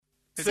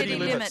City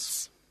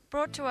Limits.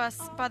 Brought to us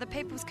by the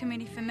People's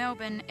Committee for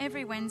Melbourne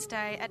every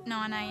Wednesday at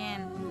 9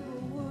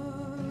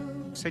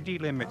 a.m. City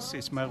Limits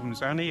is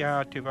Melbourne's only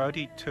hour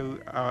devoted to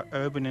our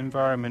urban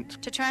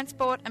environment. To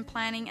transport and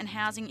planning and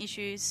housing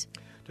issues.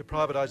 To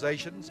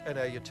privatisations and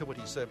our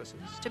utility services.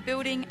 To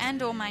building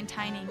and or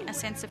maintaining a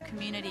sense of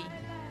community.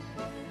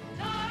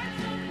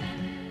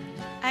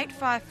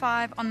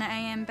 855 on the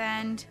AM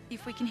band,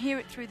 if we can hear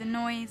it through the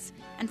noise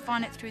and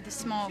find it through the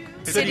smog.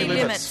 City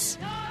Limits.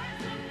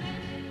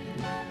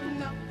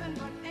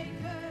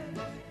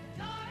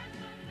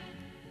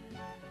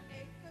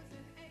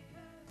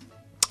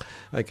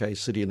 Okay,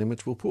 City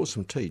Limits. We'll pour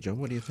some tea, John.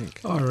 What do you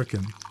think? I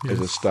reckon. Yes.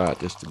 As a start,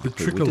 just to the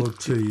trickle of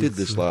tea. Did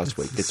this last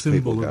week. Gets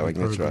people going.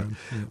 That's right.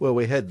 Yeah. Well,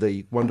 we had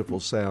the wonderful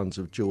sounds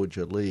of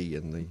Georgia Lee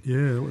and the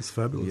it was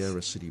fabulous.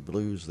 Yarra City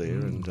Blues there.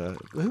 And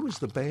who was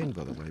the band,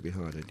 by the way,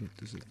 behind it?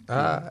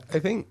 I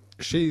think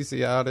she's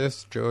the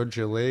artist,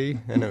 Georgia Lee,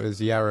 and it was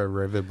Yarra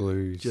River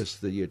Blues.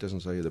 Just it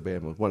doesn't say who the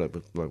band was. One of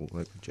the local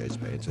jazz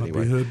bands, anyway.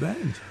 Might be her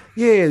band.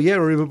 Yeah,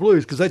 Yarra River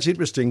Blues, because that's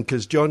interesting,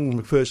 because John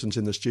McPherson's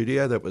in the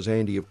studio. That was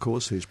Andy, of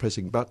course, who's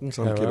pressing buttons.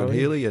 I'm Kevin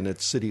Healy, and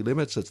it's City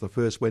Limits. It's the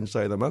first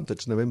Wednesday of the month.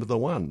 It's November the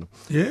 1.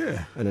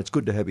 Yeah. And it's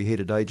good to have you here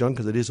today, John,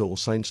 because it is All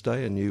Saints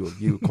Day, and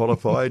you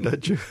qualify,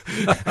 don't you?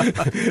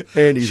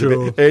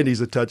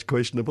 Andy's a touch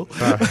questionable.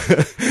 I'll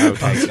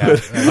take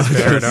that. That's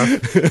fair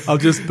enough. I'll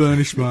just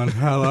burnish mine.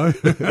 Hello.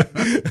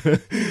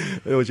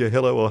 It was your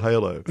hello or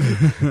halo?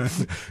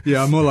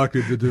 Yeah, I'm more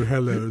likely to do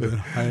hello than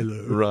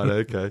halo. Right,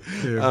 okay.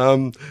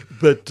 Yeah.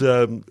 But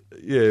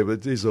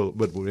it is all.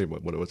 But anyway,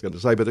 what I was going to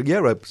say, but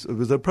Yarra, it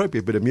was an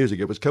appropriate bit of music.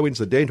 It was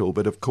coincidental,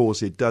 but of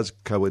course it does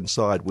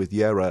coincide with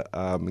Yarra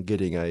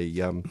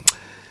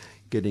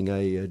getting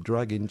a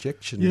drug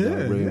injection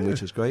room,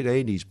 which is great.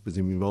 Andy's was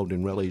involved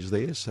in rallies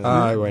there. So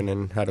I went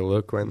and had a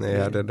look when they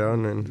had it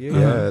on, and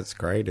it's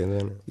great, isn't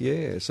it?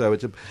 Yeah, so I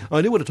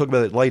do want to talk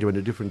about it later in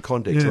a different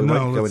context, so we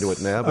won't go into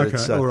it now. But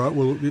okay, all right.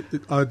 Well,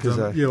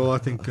 I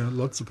think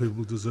lots of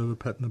people deserve a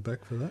pat on the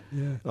back for that.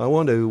 Yeah, I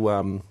want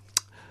to.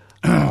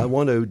 I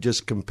want to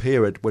just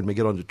compare it when we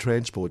get on to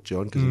transport,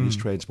 John, because it is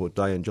Transport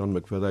Day, and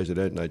for those who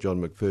don't know,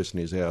 John McPherson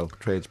is our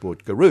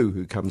transport guru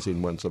who comes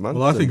in once a month.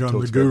 Well, I think I'm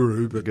the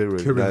guru, but guru.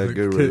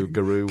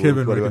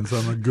 Kevin reckons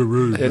I'm a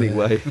guru.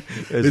 Anyway.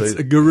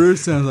 A guru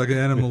sounds like an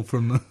animal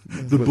from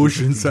the bush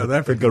in South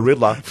Africa. A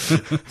gorilla.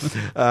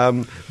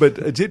 But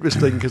it's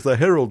interesting because the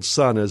Herald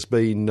Sun has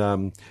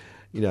been...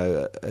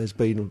 has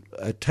been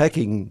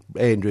attacking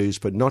Andrews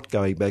for not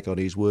going back on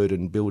his word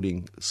and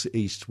building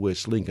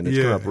East-West Link, and it's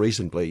come up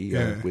recently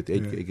with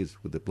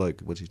the bloke,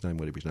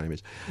 whatever his name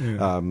is,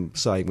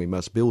 saying we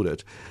must build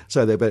it.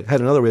 So they've had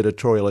another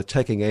editorial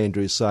attacking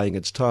Andrews, saying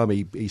it's time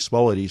he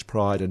swallowed his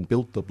pride and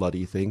built the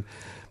bloody thing.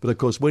 But of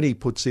course, when he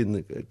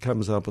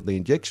comes up with the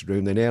injection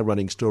room, they're now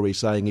running stories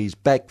saying he's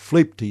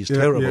backflipped, he's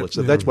terrible.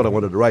 So that's what I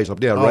wanted to raise.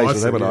 I've now raised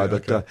it, haven't I?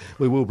 But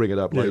we will bring it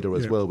up later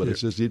as well. But it's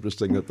just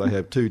interesting that they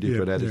have two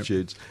different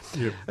attitudes.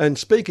 And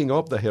speaking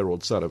of the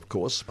Herald Sun, of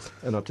course,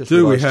 and I've just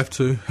we have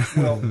to?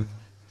 Well,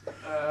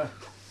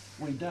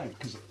 we don't,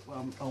 because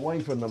I'm away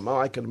from the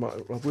mic, and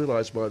I've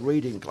realised my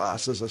reading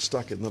glasses are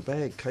stuck in the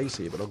bag case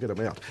here, but I'll get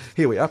them out.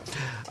 Here we are.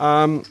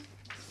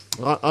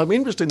 I'm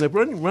interested. They're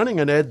running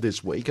an ad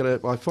this week,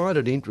 and I find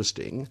it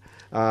interesting.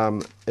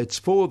 It's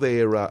for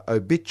their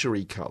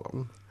obituary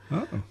column,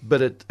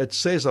 but it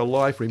says a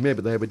life.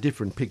 Remember, they have a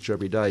different picture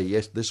every day.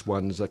 Yes, this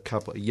one's a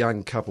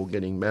young couple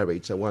getting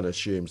married, so one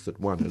assumes that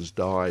one has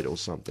died or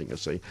something, you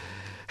see.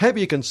 Have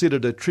you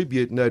considered a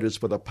tribute notice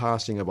for the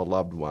passing of a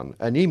loved one?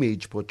 An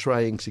image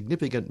portraying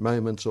significant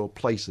moments or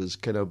places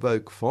can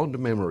evoke fond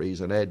memories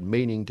and add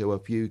meaning to a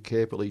few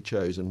carefully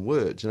chosen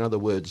words. In other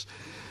words,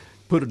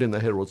 put it in the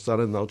Herald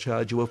Sun and they'll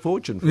charge you a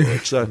fortune for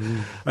it. So,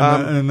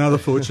 another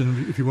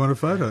fortune if you want a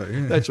photo.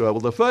 Yeah. That's right, well,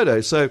 the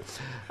photo. So,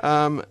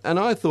 and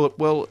I thought,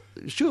 well,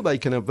 sure they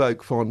can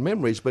evoke fond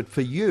memories, but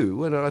for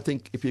you, and I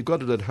think if you've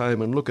got it at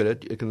home and look at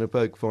it, it can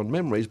evoke fond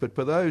memories, but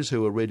for those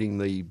who are reading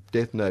the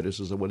death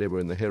notices or whatever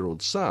in the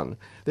Herald Sun,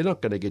 they're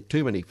not going to get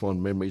too many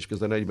fond memories because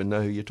they don't even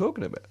know who you're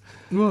talking about.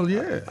 Well,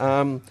 yeah.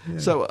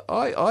 So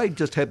I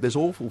just had this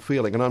awful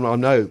feeling, and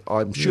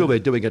I'm sure they're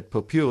doing it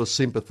for pure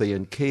sympathy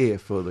and care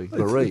for the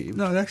bereaved.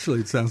 No, actually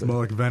it sounds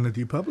more like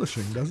vanity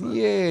publishing, doesn't it?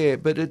 Yeah,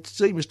 but it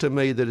seems to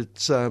me that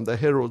it's the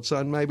Herald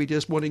Sun maybe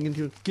just wanting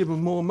to give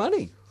them more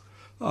money.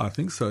 Oh, I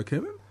think so,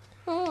 Kevin.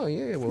 Oh,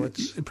 yeah, well,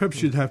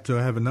 perhaps you'd have to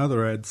have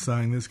another ad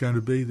saying there's going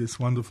to be this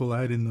wonderful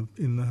ad in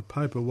the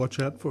paper. Watch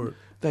out for it.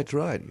 That's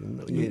right.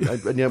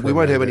 Yeah, we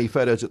won't have any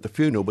photos at the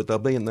funeral, but they'll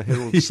be in the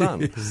Herald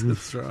Sun. Yes,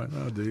 that's right.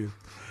 Oh dear.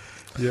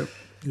 Yep.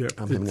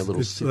 I'm having a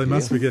little sip. They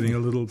must be getting a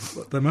little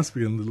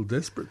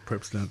desperate,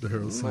 perhaps, down at the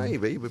Herald Sun.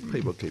 Maybe, but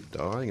people keep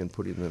dying and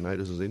putting the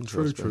notices in.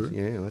 True.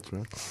 Yeah, that's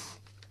right.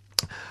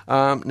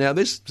 Now,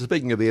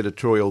 speaking of the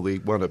editorial, the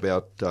one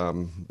about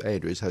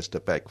Andrews has to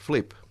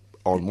backflip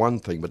on one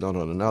thing but not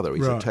on another.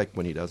 He's attacked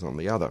when he does on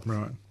the other.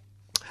 Right.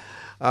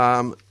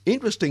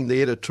 Interesting,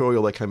 the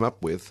editorial they came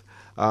up with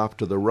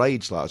after the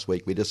raids last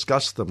week. We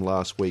discussed them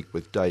last week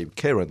with Dave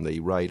Kerrin, the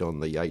raid on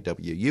the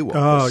AWU office.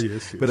 Oh,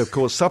 yes. But of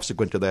course,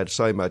 subsequent to that,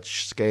 so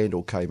much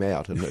scandal came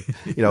out. And,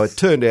 it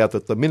turned out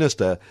that the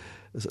minister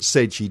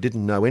said she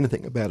didn't know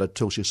anything about it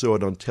till she saw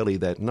it on telly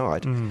that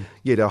night.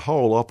 Yet her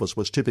whole office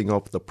was tipping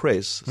off the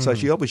press. So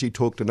she obviously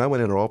talked to no one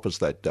in her office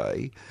that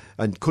day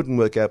and couldn't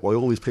work out why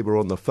all these people were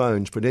on the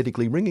phones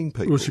frenetically ringing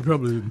people. Well, she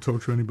probably didn't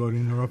talk to anybody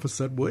in her office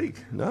that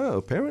week. No,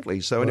 apparently.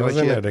 So anyway,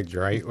 Wasn't it a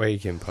great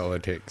week in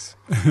politics?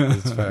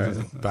 As far as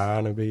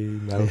Barnaby,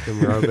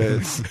 Malcolm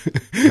Roberts,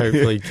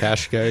 hopefully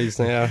Cash goes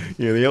now.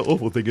 Yeah, the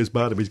awful thing is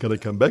Barnaby's going to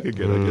come back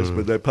again, I guess.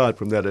 But apart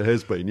from that, it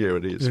has been. Yeah,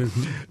 it is. Yeah,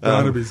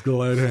 Barnaby's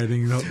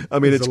glad-handing. I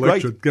mean, it's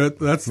great.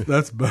 That's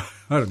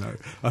I don't know.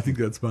 I think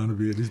that's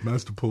Barnaby at his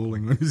most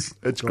appalling when he's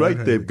It's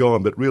great they've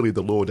gone, but really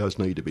the law does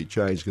need to be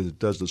changed because it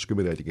does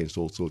discriminate against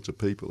all sorts of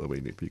people. I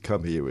mean, if you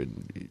come here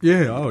and...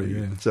 Yeah.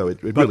 So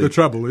it But really... the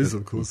trouble is,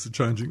 of course,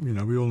 changing,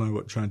 we all know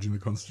what changing the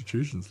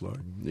Constitution's like.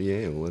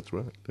 Yeah, well, that's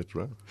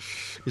right.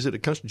 Is it a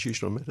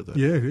constitutional matter, though?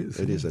 Yeah, it is.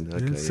 It is,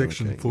 okay. Yeah,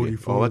 Section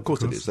 44. Yeah. Oh, of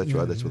course it is. That's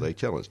right. That's what they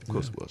challenged. Of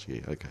course it was.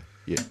 Yeah, okay.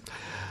 Yeah.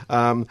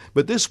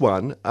 But this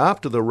one,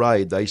 after the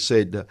raid, they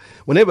said,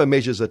 whenever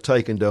measures are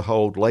taken to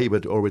hold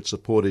Labor or its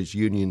supporters'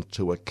 union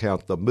to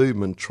account, the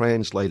movement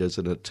translates as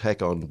an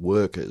attack on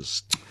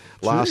workers.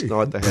 Last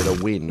night they had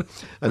a win.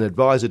 An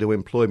advisor to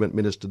Employment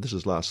Minister, this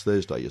is last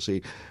Thursday, you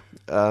see,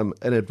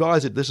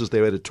 this is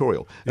their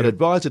editorial, an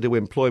advisor to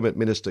Employment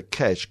Minister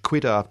Cash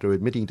quit after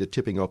admitting to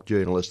tipping off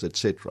journalists,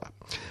 etc.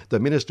 The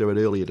minister had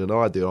earlier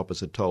denied the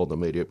officer told the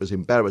media it was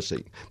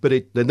embarrassing. But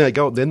then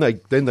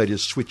they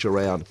just switch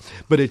around.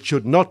 But it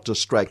should not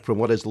distract from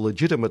what is a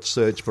legitimate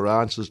search for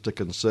answers to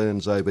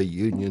concerns over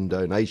union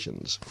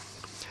donations.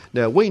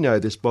 Now, we know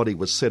this body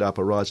was set up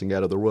arising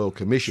out of the Royal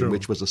Commission,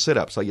 which was a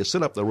set-up. So you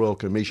set up the Royal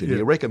Commission,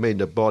 you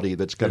recommend a body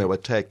that's going to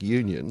attack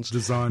unions.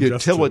 Designed you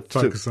just tell to it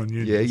focus on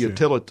unions. you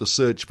tell it to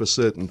search for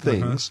certain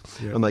things,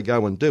 and they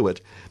go and do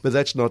it. But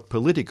that's not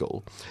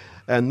political.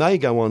 And they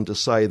go on to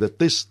say that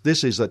this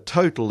is a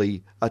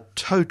totally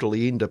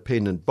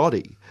independent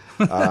body.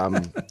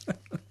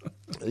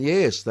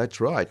 Yes, that's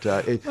right.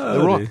 There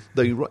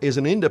is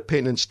an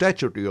independent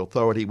statutory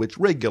authority which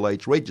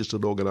regulates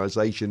registered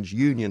organisations,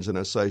 unions and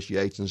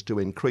associations to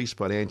increase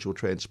financial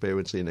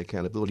transparency and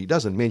accountability. It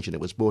doesn't mention it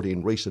was brought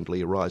in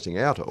recently arising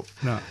out of.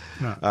 No.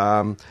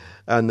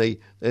 And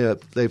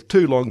they've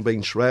too long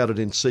been shrouded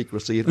in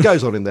secrecy. It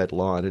goes on in that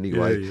line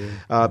anyway.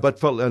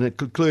 And it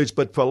concludes,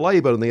 but for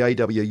Labor and the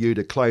AWU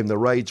to claim the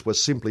raids were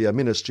simply a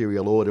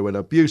ministerial order and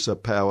abuse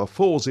of power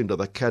falls into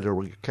the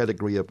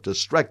category of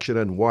distraction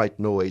and white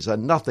noise, a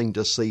nothing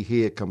to see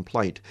here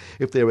complaint.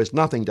 If there is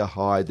nothing to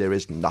hide, there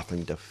is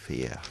nothing to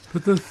fear.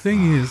 But the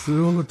thing is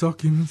that all the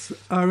documents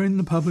are in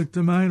the public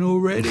domain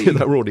already. Yeah,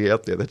 they're already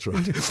out there, that's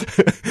right.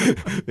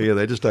 Yeah,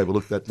 they just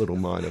overlooked that little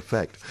minor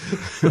fact.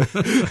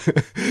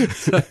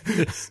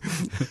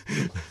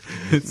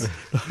 It's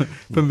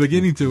from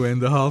beginning to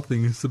end, the whole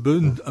thing is a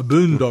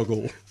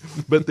boondoggle.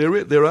 But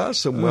there are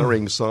some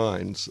worrying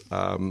signs,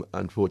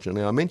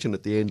 unfortunately. I mentioned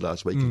at the end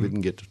last week, we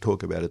didn't get to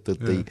talk about it,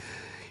 that the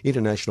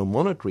International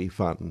Monetary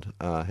Fund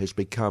has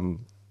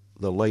become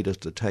the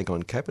latest attack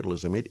on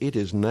capitalism. It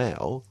is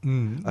now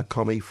a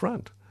commie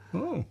front.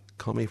 Oh.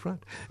 Commie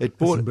front. It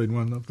hasn't been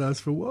one of those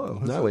for a while.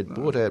 No, it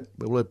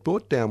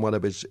brought down one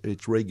of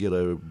its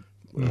regular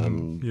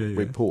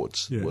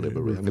reports,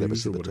 whatever.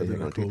 Reviews or whatever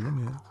they call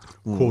them,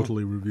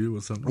 quarterly review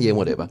or something. Yeah,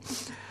 whatever.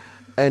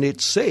 And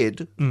it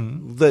said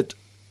that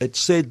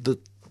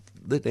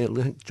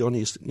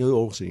John, you're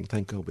all sitting.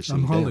 Thank God we're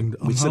sitting down.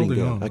 I'm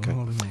holding on. Okay.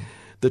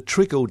 The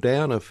trickle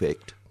down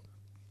effect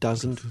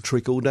doesn't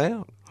trickle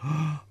down.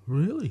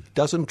 Really?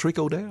 Doesn't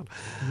trickle down.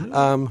 Really?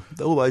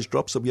 All those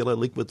drops of yellow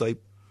liquid they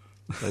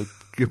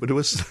give it to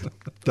us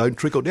don't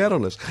trickle down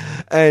on us,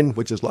 and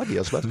which is lucky,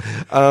 I suppose.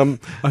 I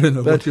don't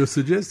know what you're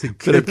suggesting,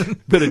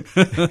 but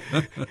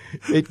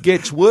it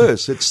gets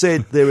worse. It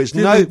said there is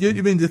no.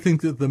 You mean to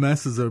think that the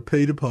masses are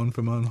peed upon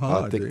from on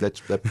high? I think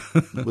that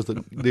was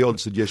the odd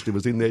suggestion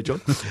was in there,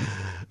 John.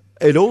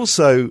 It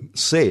also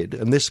said,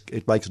 and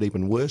it makes it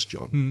even worse,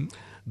 John,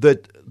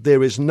 that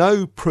there is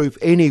no proof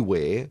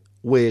anywhere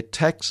where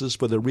taxes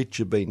for the rich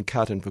have been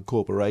cut and for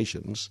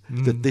corporations,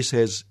 that this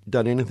has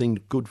done anything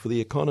good for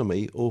the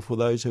economy or for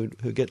those who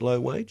get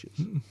low wages.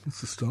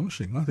 It's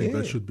astonishing. I think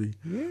they should be.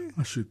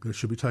 They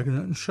should be taken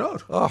out and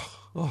shot.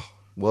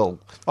 Well,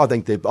 I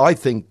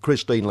think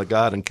Christine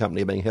Lagarde and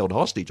company are being held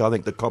hostage. I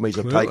think the commies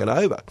have taken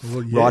over,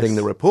 writing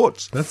the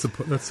reports. That's a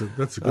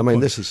good I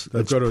mean, point.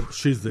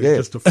 She's there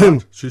just a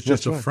front. She's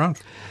just a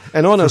front.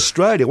 And on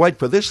Australia, wait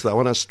for this though.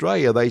 On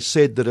Australia, they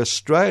said that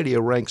Australia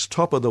ranks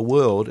top of the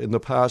world in the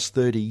past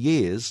 30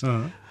 years.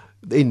 In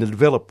the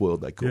developed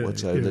world, they call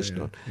it. In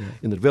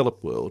the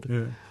developed world,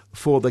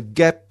 for the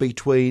gap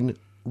between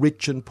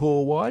rich and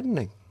poor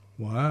widening.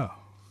 Wow.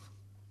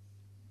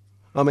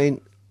 I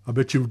mean, I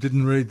bet you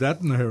didn't read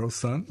that in the Herald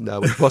Sun.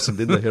 No, it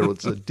wasn't in the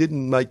Herald Sun. It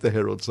didn't make the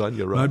Herald Sun,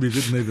 you're right. Maybe it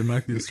didn't even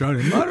make the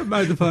Australian. It might have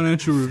made the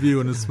Financial Review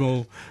in a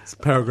small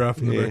paragraph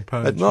in the back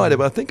page. It might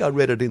have. I think I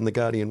read it in the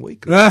Guardian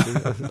Weekly. I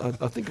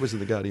think it was in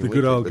the Guardian Weekly.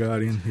 The good old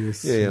Guardian,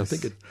 yes. Yeah, yes.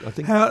 I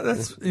think.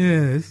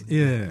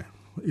 Yeah.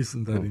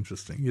 Isn't that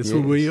interesting? Yes,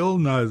 well, we all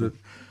know that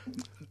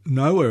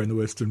nowhere in the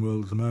Western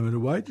world at the moment are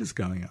wages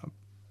going up.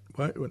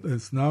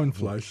 There's no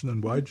inflation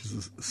and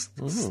wages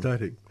are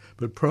static,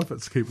 but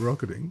profits keep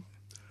rocketing.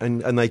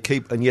 And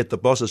yet the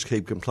bosses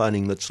keep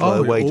complaining that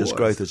slow wages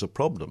growth is a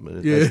problem.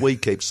 And as we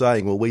keep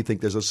saying, well, we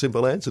think there's a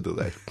simple answer to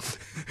that.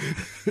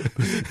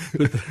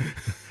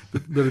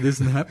 but it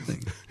isn't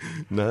happening.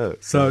 No.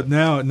 So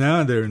now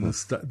they're in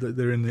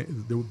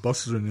the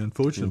bosses are in the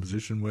unfortunate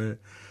position where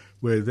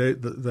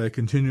they're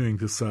continuing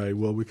to say,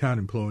 well, we can't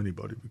employ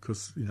anybody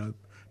because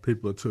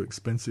people are too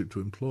expensive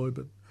to employ,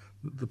 but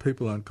the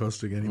people aren't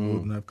costing any more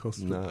than they've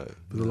costed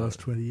for the last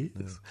 20 years.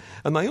 No.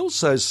 And they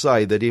also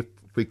say that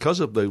because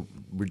of the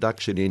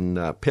reduction in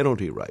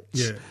penalty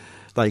rates,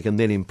 they can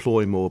then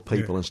employ more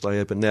people and stay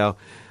open. Now,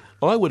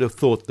 I would have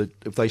thought that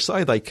if they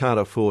say they can't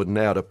afford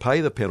now to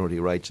pay the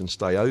penalty rates and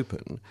stay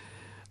open,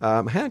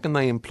 how can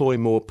they employ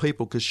more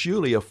people? Because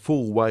surely a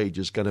full wage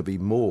is going to be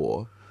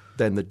more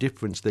than the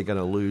difference they're going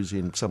to lose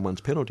in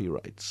someone's penalty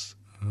rates.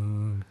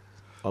 That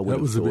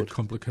was a bit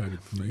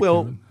complicated for me.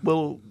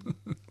 Well,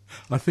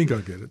 I think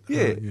I get it.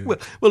 Yeah.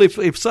 Well,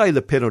 if say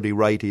the penalty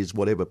rate is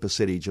whatever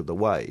percentage of the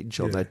wage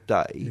on that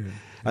day,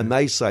 and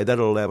they say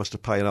that'll allow us to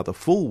pay another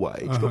full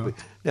wage.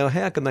 Now,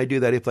 how can they do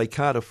that if they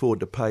can't afford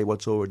to pay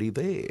what's already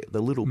there,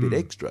 the little bit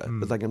extra,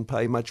 but they can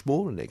pay much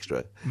more than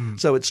extra?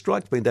 So it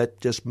strikes me that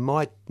just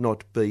might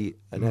not be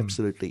an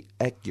absolutely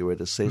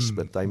accurate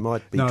assessment. They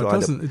might be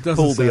trying to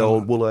pull the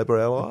old wool over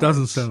our eyes. It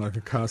doesn't sound like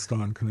a cast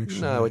iron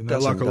connection. No, it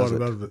doesn't. Like a lot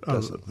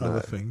of other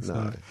things.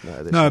 No,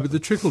 but the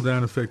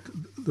trickle-down effect,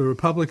 the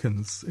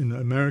Republicans in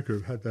America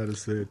have had that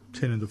as their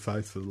tenet of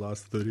faith for the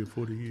last 30 or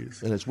 40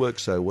 years. And it's worked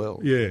so well.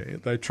 Yeah,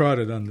 they tried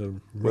it under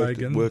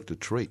Reagan. Worked a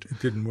treat. It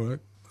didn't work.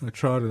 They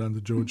tried it under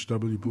George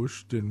W.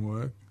 Bush. Didn't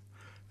work.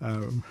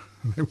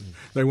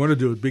 They want to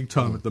do it big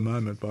time at the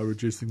moment by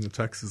reducing the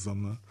taxes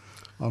on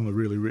the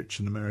really rich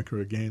in America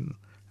again.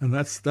 And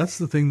that's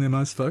the thing they're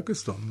most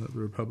focused on, the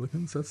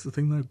Republicans. That's the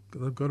thing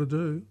they've got to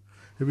do.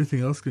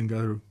 Everything else can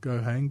go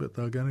hang, but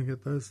they're going to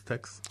get those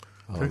tax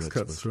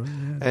cuts through.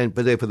 Yeah.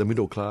 But they're for the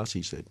middle class,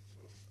 he said.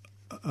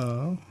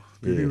 Oh,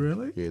 did he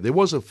really? Yeah, there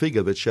was a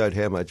figure that showed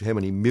how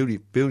many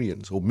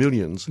billions or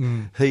millions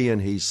he and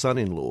his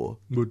son-in-law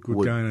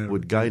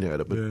would gain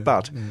out of it.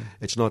 But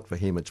it's not for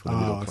him; it's for the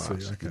middle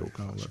class. Okay. Middle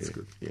class, that's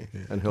good. Yeah.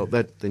 And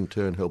that in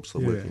turn helps the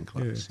working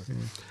class. Yeah.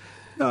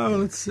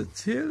 No, it's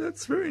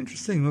that's very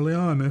interesting. Well, the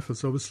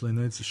IMF obviously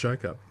needs a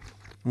shake-up.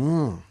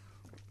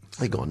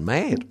 They've gone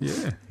mad.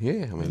 Yeah.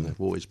 I mean, they've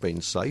always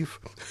been safe.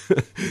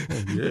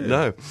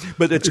 No,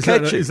 but it's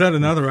catching. Is that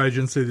another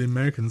agency the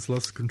Americans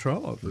lost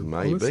control of?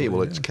 Maybe.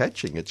 Well, it's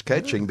catching. It's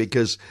catching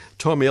because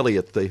Tom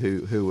Elliott,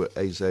 who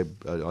is I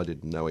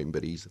didn't know him,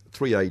 but he's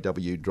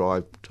 3AW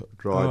drive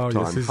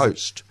time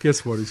host.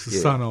 Guess what? He's the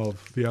son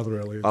of the other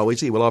Elliott. Oh,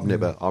 is he? Well, I've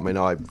never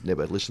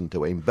listened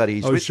to him, but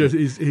he's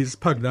he's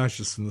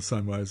pugnacious in the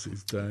same way as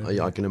his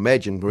dad. I can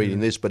imagine reading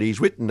this, but he's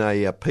written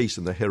a piece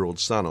in the Herald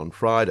Sun on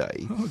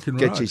Friday.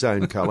 Gets his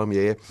own column,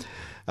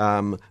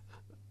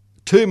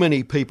 Too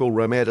many people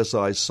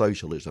romanticise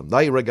socialism.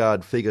 They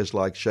regard figures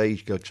like Che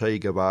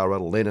Guevara,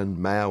 Lenin,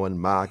 Mao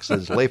and Marx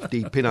as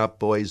lefty pin-up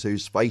boys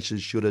whose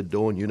faces should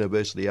adorn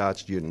university art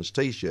students'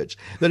 T-shirts.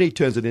 Then he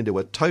turns it into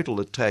a total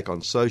attack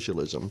on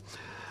socialism.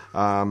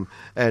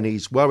 And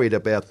he's worried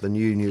about the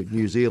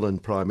New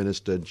Zealand Prime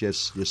Minister,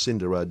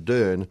 Jacinda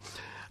Ardern,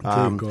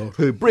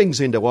 who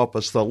brings into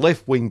office the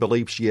left-wing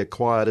belief she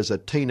acquired as a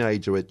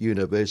teenager at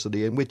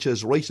university and which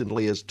as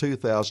recently as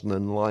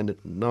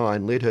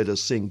 2009 led her to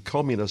sing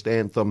communist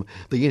anthem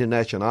the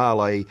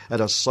Internationale at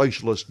a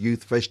socialist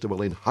youth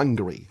festival in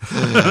Hungary.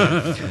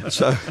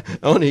 So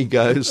on he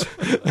goes,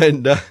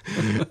 and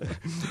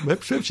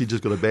perhaps she's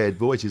just got a bad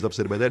voice, he's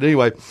upset about that.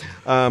 Anyway,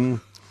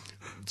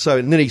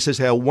 and then he says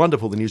how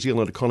wonderful the New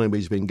Zealand economy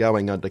has been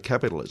going under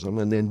capitalism,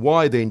 and then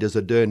why then does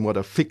Ardern want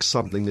to fix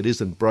something that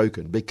isn't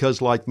broken?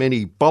 Because like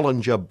many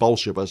Bollinger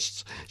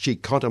Bolshevists, she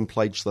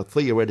contemplates the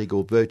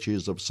theoretical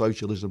virtues of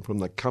socialism from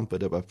the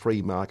comfort of a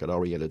free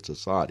market-oriented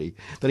society.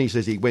 Then he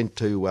says he went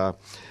to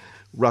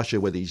Russia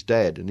with his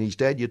dad, and his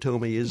dad, you tell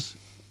me, is...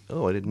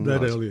 Oh, I didn't know.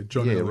 That Elliott,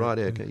 John Elliott. Right,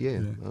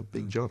 okay,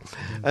 Big John.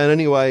 Yeah. And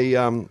anyway...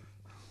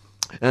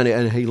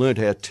 And he learnt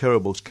how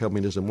terrible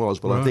communism was,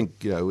 but I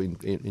think,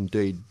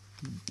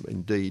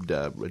 Indeed,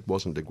 it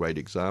wasn't a great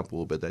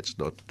example, but that's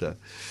not.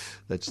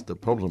 That's the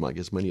problem, I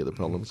guess, many of the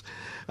problems.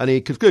 And he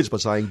concludes by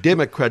saying,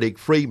 democratic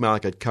free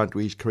market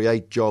countries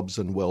create jobs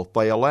and wealth.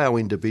 They allow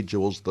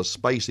individuals the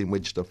space in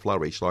which to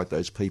flourish, like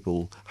those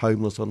people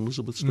homeless on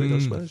Elizabeth Street, I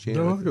suppose.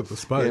 No, they've got the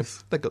space.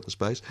 Yeah, they've got the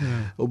space.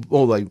 Yeah.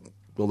 Or they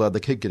although they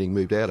keep getting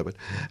moved out of it,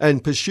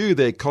 and pursue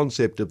their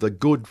concept of the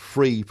good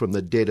free from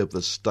the debt of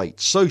the state.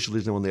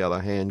 Socialism, on the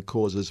other hand,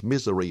 causes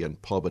misery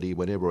and poverty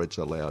whenever it's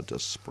allowed to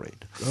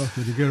spread. Oh,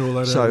 did you get all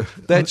that out? So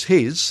that's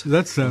his.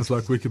 That sounds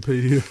like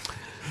Wikipedia.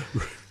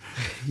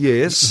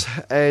 Yes,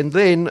 and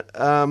then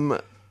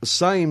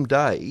same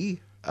day,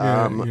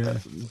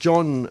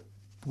 John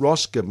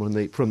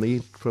Roscombe from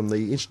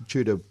the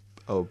Institute of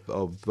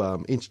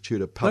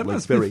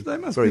Public Very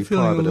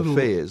Private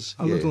Affairs.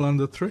 A little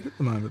under threat at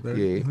the moment. They're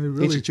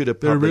really, Institute of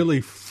they're Public.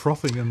 really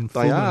frothing and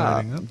They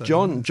are. fulminating, aren't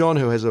they? John,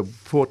 who has a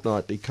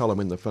fortnightly column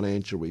in the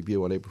Financial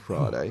Review on every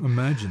Friday.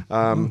 Imagine.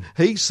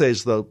 He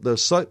says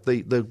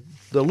the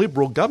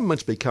Liberal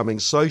government's becoming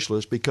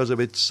socialist because of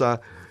its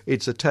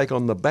attack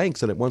on the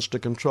banks, and it wants to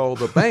control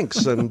the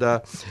banks. And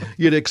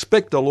you'd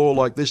expect a law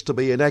like this to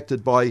be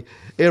enacted by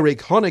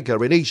Erich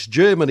Honecker in East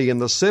Germany in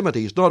the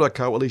 70s, not a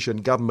coalition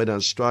government in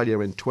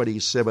Australia in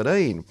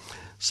 2017.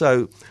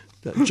 So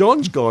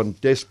John's gone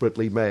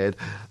desperately mad.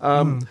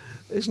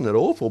 Isn't it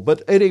awful?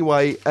 But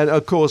anyway, and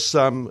of course,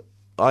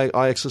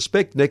 I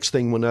suspect next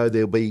thing we'll know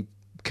there'll be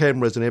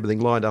cameras and everything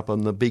lined up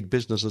on the big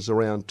businesses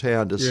around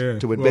town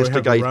to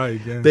investigate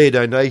their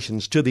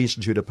donations to the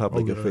Institute of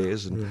Public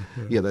Affairs. And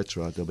that's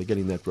right. They'll be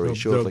getting that very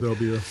shortly. There'll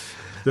be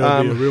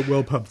a real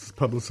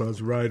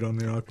well-publicised raid on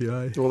the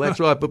IPA. Well, that's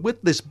right. But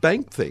with this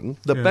bank thing,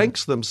 the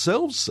banks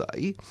themselves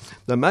say,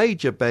 the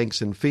major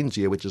banks in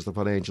FINSIA, which is the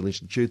Financial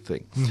Institute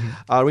thing,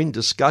 are in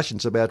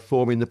discussions about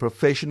forming the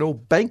Professional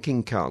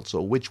Banking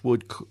Council, which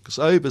would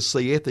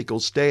oversee ethical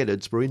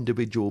standards for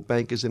individual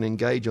bankers and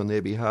engage on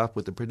their behalf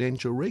with the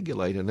prudential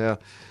regulator. Now,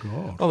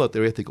 I thought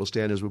their ethical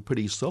standards were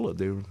pretty solid.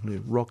 They're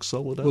rock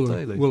solid,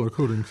 aren't they? Well,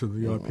 according to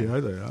the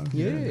IPA, they are.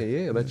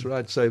 Yeah, that's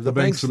right. So the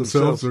banks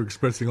themselves are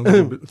expressing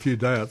a few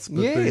doubts.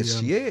 But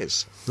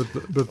yes.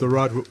 But the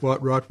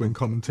right-wing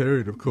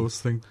commentariat, of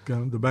course, think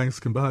the banks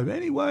can behave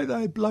any way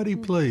they bloody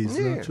please.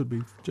 And that should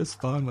be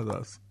just fine with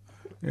us.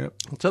 Yep.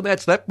 So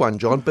that's that one,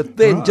 John. But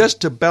then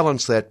just to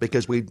balance that,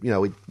 because we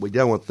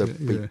don't want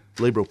the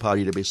Liberal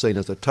Party to be seen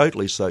as a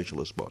totally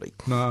socialist body.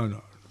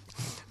 No.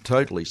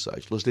 Totally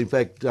socialist. In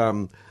fact,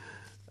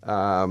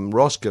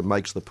 Roscoe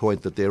makes the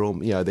point that they're all,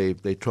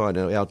 they're trying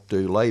to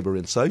outdo Labor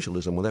in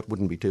socialism. Well, that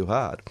wouldn't be too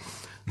hard.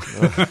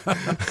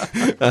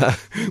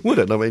 Would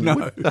it? I mean,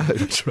 no,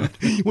 that's right.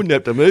 You wouldn't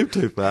have to move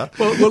too far.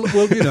 Well,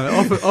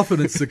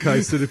 often it's the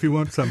case that if you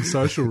want some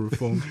social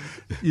reform,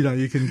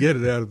 you can get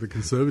it out of the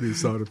Conservative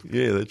side of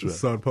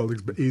side of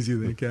politics, but easier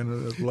than you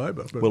can at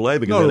Labor. But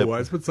Labor not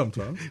always, but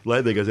sometimes.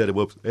 Labor goes out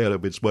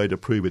of its way to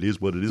prove it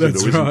is what it isn't,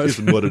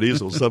 isn't what it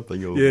is, or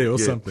something, or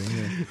something,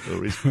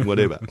 or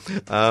whatever.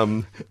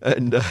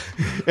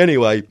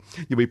 Anyway,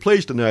 you'll be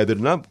pleased to know that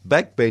a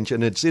backbench,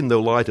 and it's in the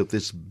light of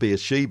this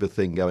Beersheba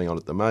thing going on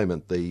at the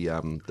moment,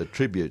 the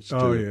tributes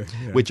to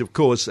which, of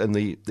course, and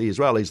the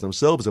Israelis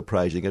themselves are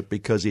praising it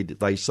because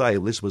they say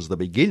this was the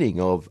beginning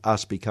of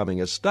us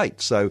becoming a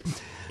state. So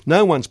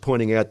no one's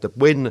pointing out that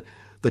when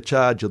the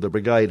charge of the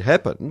brigade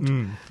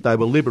happened, they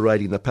were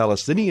liberating the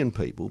Palestinian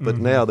people, but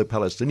now the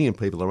Palestinian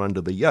people are under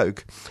the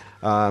yoke,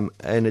 and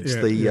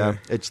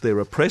it's their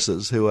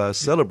oppressors who are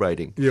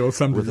celebrating. Yeah, or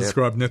somebody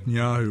described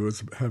Netanyahu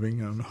as having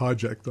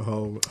hijacked the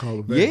whole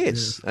event.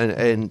 Yes,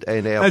 and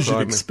our as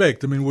you'd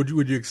expect. I mean, would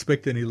you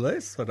expect any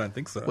less? I don't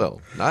think so.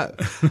 Well,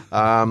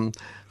 no.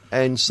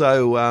 And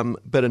so,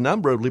 but a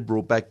number of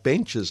Liberal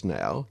backbenchers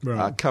now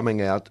are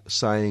coming out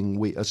saying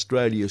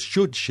Australia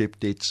should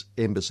shift its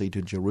embassy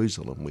to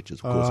Jerusalem, which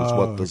is, of course, is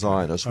what the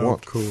Zionists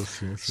want. Of course,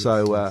 yes.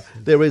 So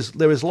there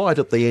is light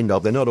at the end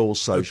of. They're not all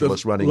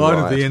socialists running light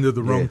riot. At the end of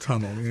the wrong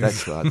tunnel.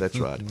 Yes. That's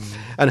right.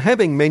 And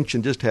having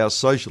mentioned just how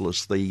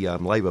socialist the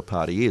Labor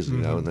Party is,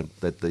 and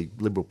that the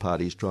Liberal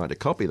Party is trying to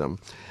copy them,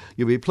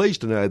 you'll be pleased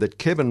to know that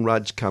Kevin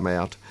Rudd's come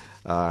out.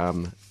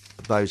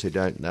 Those who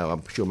don't know,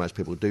 I'm sure most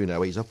people do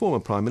know, he's a former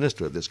Prime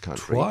Minister of this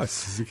country.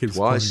 Twice.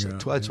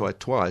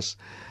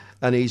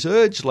 And he's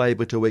urged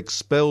Labor to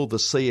expel the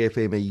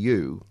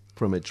CFMEU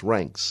from its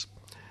ranks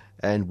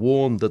and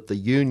warned that the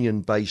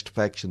union-based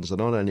factions are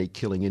not only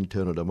killing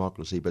internal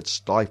democracy but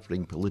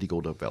stifling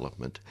political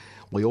development.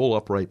 We all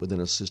operate within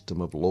a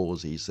system of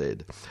laws, he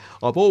said.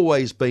 I've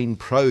always been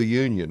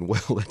pro-union.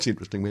 Well, that's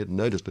interesting. We hadn't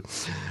noticed it.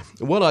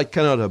 What I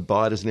cannot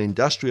abide is an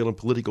industrial and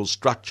political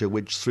structure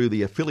which, through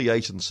the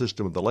affiliation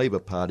system of the Labor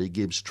Party,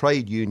 gives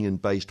trade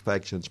union-based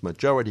factions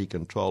majority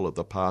control of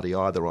the party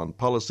either on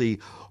policy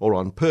or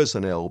on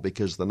personnel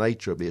because the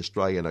nature of the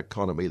Australian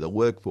economy, the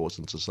workforce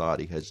and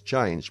society has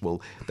changed.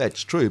 Well,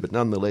 that's true, but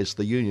nonetheless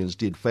the unions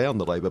did found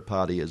the Labor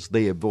Party as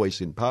their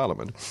voice in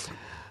Parliament.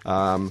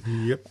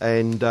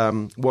 And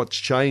what's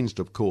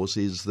changed, of course,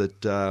 is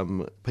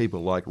that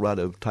people like Rudd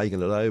have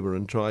taken it over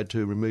and tried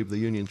to remove the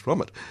unions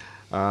from it.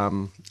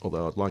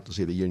 Although I'd like to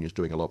see the unions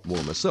doing a lot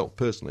more myself,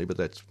 personally, but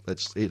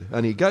that's it.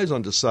 And he goes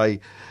on to say,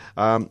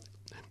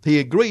 he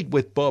agreed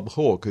with Bob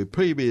Hawke, who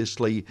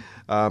previously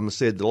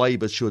said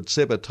Labor should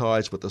sever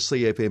ties with the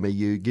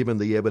CFMEU given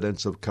the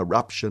evidence of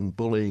corruption,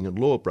 bullying and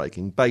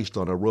law-breaking based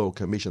on a royal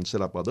commission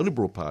set up by the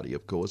Liberal Party,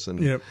 of course, and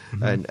Yep.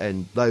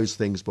 and those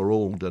things were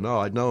all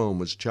denied. No one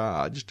was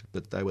charged,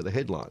 but they were the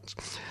headlines.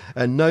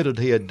 And noted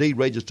he had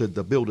deregistered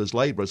the Builders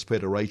Labourers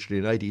Federation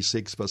in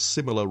 86 for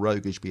similar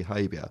roguish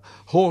behaviour.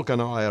 Hawke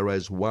and I are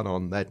as one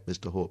on that,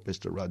 Mr. Hawke,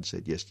 Mr. Rudd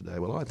said yesterday.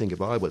 Well, I think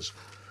if I was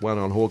one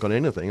on Hawke on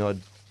anything,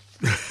 I'd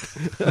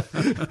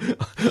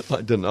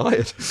deny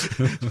it as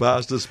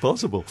fast as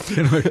possible.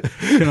 Can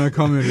I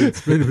comment?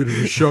 It's been a bit of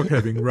a shock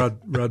having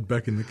Rudd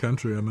back in the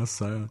country, I must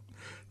say.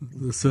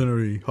 The sooner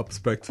he hops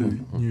back to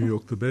New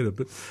York, the better.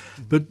 But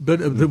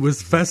it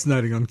was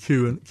fascinating on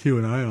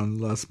Q&A on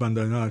last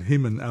Monday night.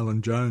 Him and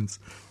Alan Jones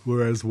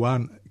were as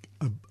one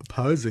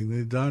opposing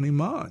the Adani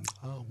mine.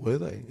 Oh, were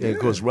they? Yeah, of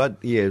course, Rudd,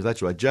 yeah,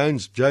 that's right.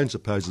 Jones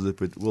opposes it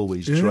for all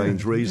these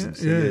strange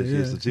reasons.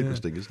 Yes, it's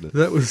interesting, isn't it?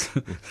 That was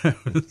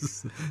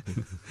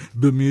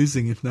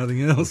bemusing, if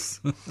nothing else.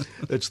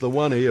 It's the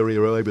one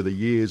area over the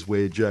years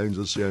where Jones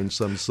has shown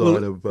some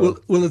sign of...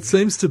 well, it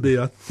seems to be,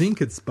 I think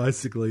it's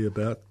basically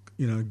about,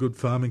 good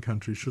farming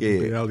country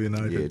shouldn't be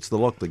alienated. Yeah, it's the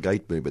Lock the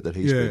Gate movement that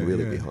he's been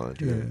really behind.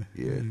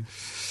 Yeah.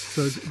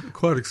 So it's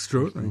quite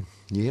extraordinary.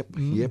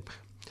 Yep.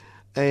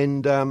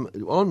 And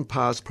on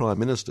past Prime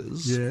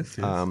Ministers, yes.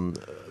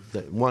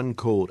 One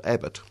called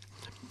Abbott,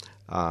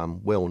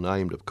 well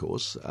named, of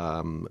course,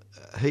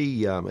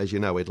 he, as you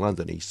know, in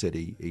London, he said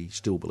he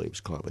still believes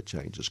climate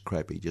change is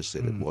crap. He just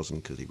said it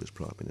wasn't because he was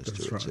Prime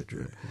Minister,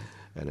 etc.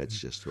 And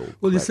it's just all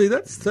Well, crap. you see,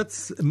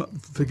 that's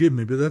forgive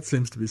me, but that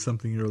seems to be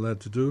something you're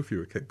allowed to do if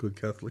you're a good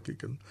Catholic. You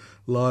can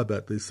lie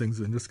about these things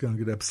and just go and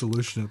get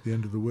absolution at the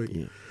end of the week.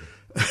 Yeah.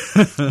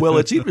 Well,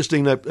 it's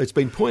interesting that it's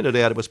been pointed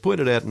out. It was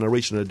pointed out in a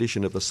recent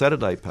edition of the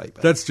Saturday paper.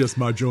 That's just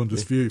my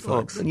jaundiced view,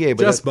 folks. But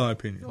just my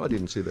opinion. I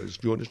didn't see that as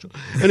jaundiced.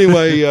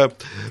 Anyway,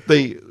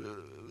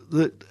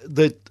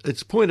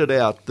 it's pointed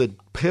out that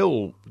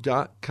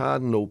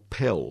Cardinal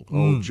Pell,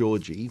 old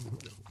Georgie,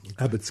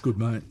 Abbott's good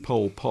mate,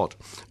 Pol Pot,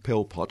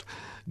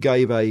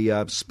 gave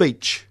a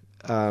speech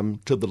to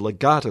the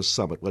Legatus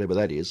Summit, whatever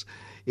that is,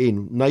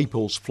 in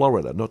Naples,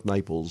 Florida, not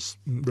Naples,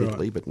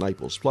 Italy, but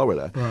Naples,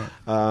 Florida,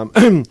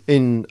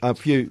 in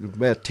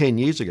about 10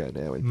 years ago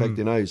now, in fact,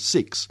 in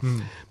 2006.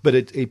 But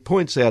it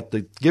points out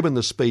that given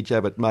the speech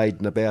Abbott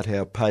made about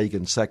how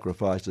pagans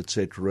sacrificed,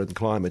 etc., and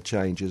climate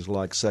change is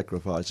like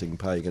sacrificing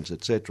pagans,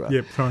 etc.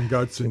 Yep, throwing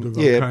goats into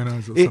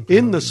volcanoes or something.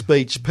 In the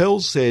speech,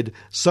 Pell said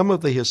some of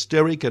the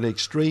hysteric and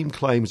extreme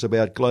claims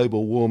about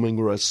global warming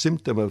were a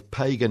symptom of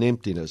pagan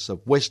emptiness,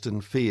 of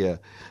Western fear,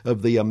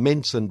 of the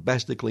immense and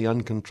bastically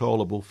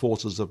uncontrollable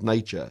forces of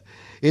nature.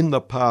 In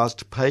the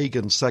past,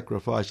 pagans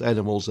sacrificed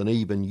animals and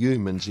even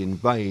humans in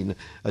vain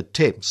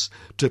attempts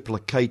to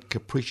placate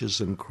capricious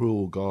and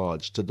cruel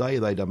gods. Today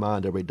they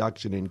demand a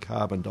reduction in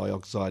carbon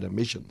dioxide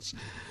emissions.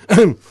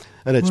 And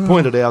it's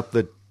pointed out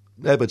that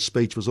Abbott's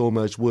speech was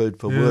almost word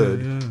for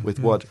word with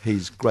what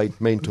his great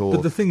mentor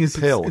But the thing is,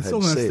 Pell it's had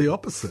almost said. the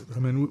opposite. I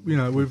mean,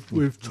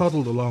 we've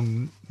toddled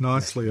along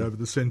nicely over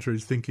the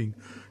centuries, thinking,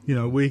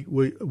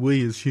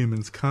 we as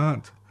humans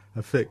can't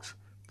affect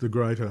the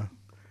greater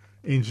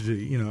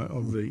entity,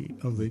 of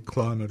the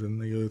climate and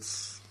the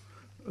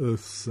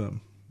Earth's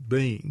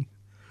being,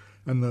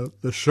 and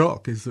the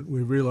shock is that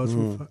we realise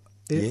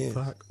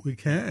we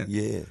can.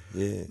 Yeah. I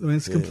mean,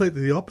 it's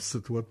completely the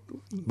opposite to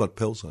What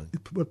Pell's saying.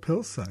 what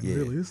Pell's saying,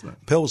 really, isn't it?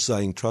 Pell's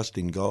saying trust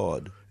in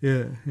God.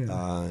 Yeah.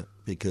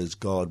 Because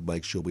God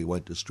makes sure we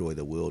won't destroy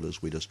the world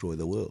as we destroy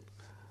the world.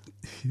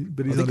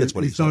 But I think that's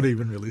what he's not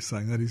even really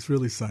saying that. He's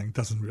really saying it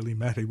doesn't really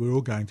matter. We're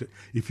all going to.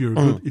 If you're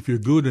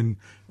good and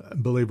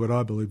believe what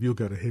I believe, you'll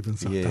go to heaven.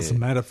 So it doesn't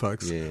matter,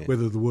 folks,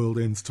 whether the world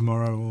ends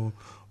tomorrow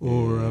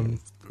or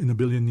in a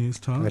billion years'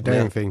 time. I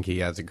don't think he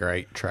has a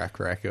great track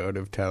record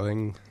of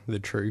telling the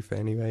truth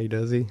anyway,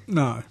 does he?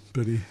 No,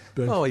 but he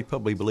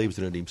probably believes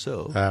in it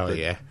himself.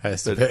 I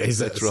suppose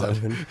that's right.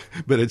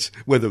 But it's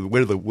whether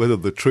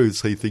the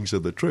truths he thinks are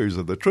the truths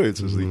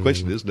is the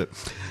question, isn't it?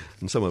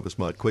 And some of us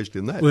might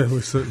question that. Well,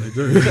 we certainly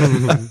do.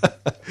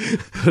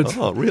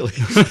 Oh, really?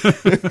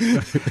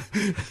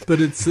 But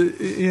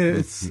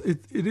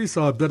it is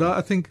odd. But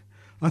I think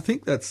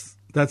that's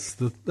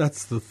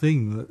the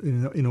thing that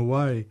in a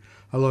way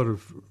a lot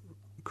of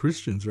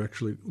Christians are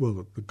actually,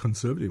 well, the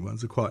conservative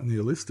ones are quite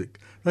nihilistic.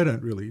 They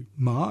don't really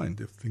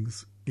mind if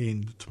things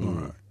end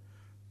tomorrow,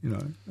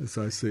 as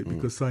they see it,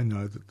 because they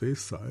know that they're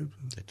saved.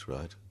 That's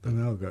right. And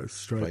they'll go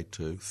straight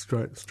through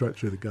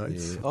the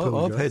gates. Yeah.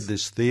 I've had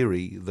this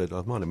theory that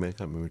I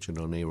can't mention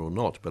on air or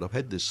not, but I've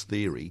had this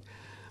theory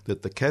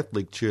that the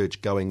Catholic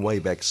Church, going way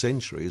back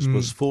centuries,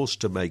 was forced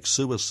to make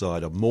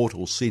suicide a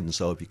mortal sin.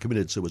 So if you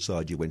committed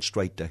suicide, you went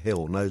straight to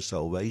hell, no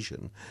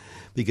salvation.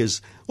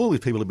 Because all these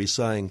people would be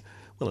saying,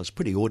 well, it's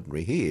pretty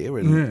ordinary here,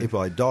 and if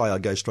I die, I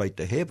go straight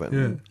to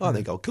heaven. I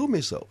think I'll kill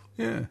myself.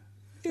 Yeah.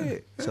 Yeah.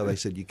 So they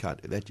said, you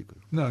can't do that.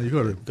 No,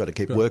 You've got to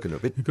keep working a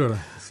bit. You've got to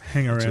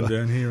hang around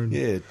down here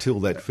and till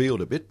that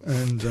field a bit.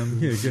 And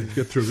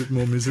get through a bit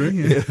more misery.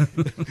 Yeah.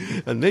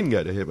 And then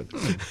go to heaven.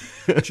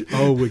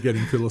 Oh, we're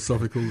getting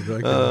philosophical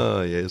today.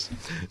 Oh, yes.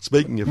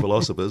 Speaking of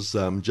philosophers,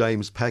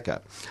 James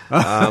Packer.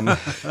 Now,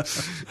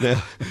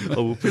 I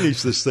will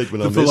finish this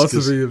segment on this.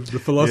 The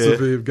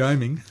philosophy of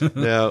gaming.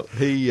 Now,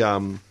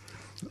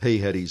 he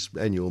had his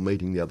annual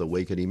meeting the other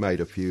week and he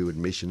made a few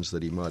admissions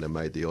that he might have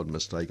made the odd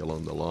mistake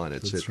along the line,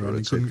 etc.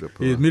 That's right.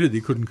 He admitted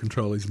he couldn't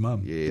control his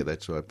mum. Yeah,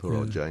 that's right, poor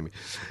old Jamie.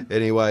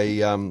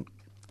 Anyway, an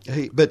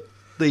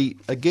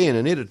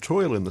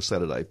editorial in the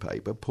Saturday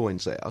paper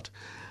points out,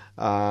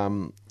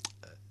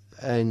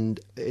 and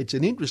it's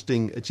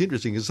interesting.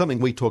 It's something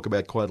we talk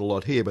about quite a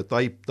lot here, but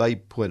they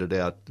pointed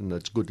out, and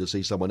it's good to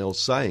see someone else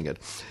saying it.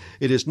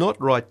 It is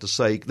not right to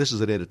say, this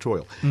is an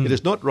editorial, it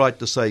is not right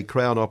to say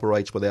Crown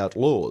operates without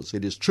laws.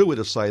 It is truer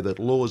to say that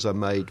laws are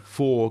made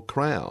for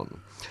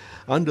Crown.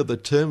 Under the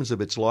terms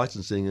of its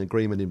licensing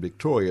agreement in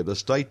Victoria, the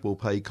state will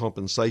pay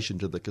compensation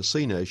to the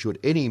casino should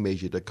any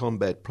measure to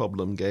combat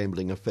problem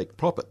gambling affect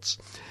profits.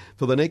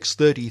 For the next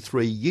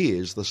 33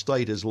 years, the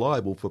state is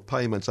liable for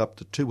payments up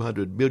to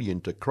 $200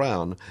 million to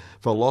Crown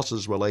for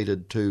losses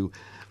related to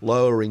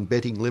lowering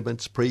betting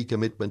limits,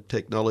 pre-commitment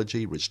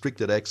technology,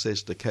 restricted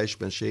access to cash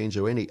machines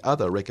or any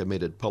other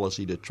recommended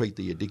policy to treat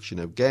the addiction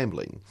of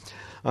gambling.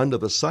 Under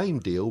the same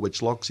deal,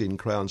 which locks in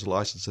Crown's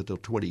licence until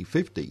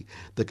 2050,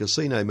 the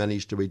casino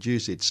managed to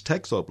reduce its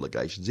tax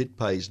obligations. It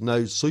pays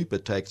no super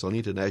tax on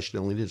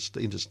international and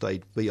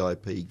interstate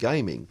VIP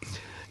gaming.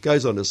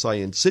 Goes on to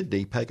say in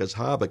Sydney, Packer's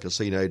Harbour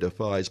Casino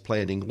defies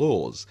planning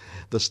laws.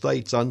 The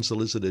state's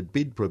unsolicited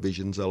bid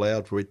provisions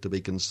allowed for it to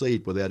be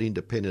conceived without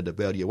independent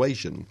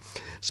evaluation.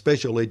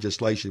 Special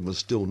legislation was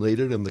still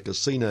needed and the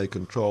Casino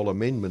Control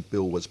Amendment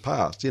Bill was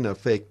passed. In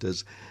effect,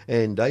 as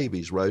Anne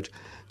Davies wrote,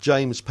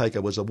 James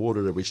Packer was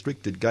awarded a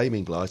restricted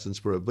gaming licence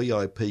for a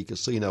VIP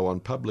casino on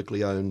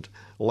publicly owned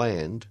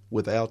land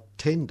without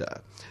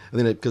tender. And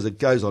then, because it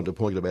goes on to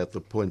point about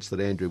the points that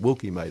Andrew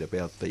Wilkie made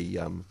about the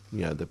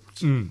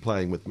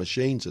playing with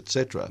machines,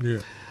 etc.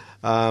 Yeah.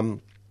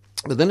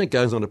 But then it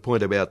goes on to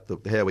point about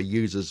how he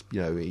uses,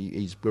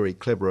 he's very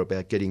clever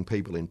about getting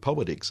people in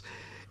politics.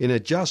 In a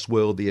just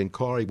world, the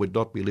inquiry would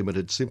not be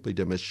limited simply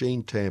to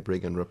machine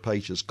tampering and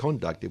rapacious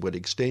conduct. It would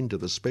extend to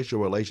the special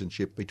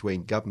relationship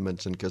between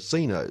governments and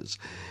casinos.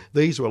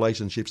 These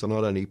relationships are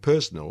not only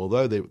personal,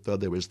 although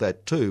there is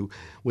that too,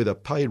 with a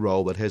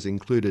payroll that has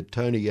included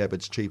Tony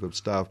Abbott's Chief of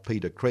Staff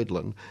Peter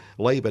Credlin,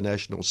 Labor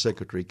National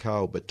Secretary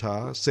Carl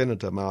Battar,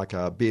 Senator Mark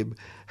Arbib,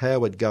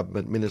 Howard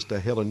Government Minister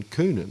Helen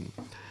Coonan.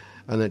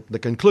 And the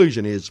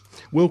conclusion is,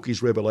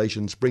 Wilkie's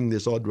revelations bring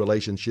this odd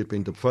relationship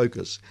into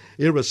focus.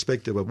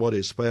 Irrespective of what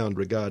is found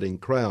regarding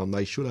Crown,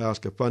 they should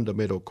ask a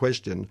fundamental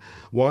question: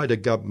 why do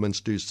governments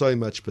do so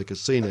much for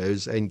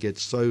casinos and get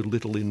so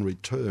little in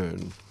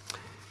return?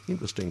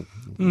 Interesting.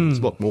 It's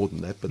a lot more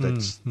than that, but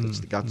that's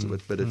the guts of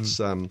it. But it's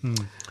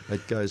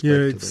it goes back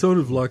to it's sort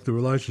of like the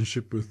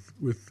relationship with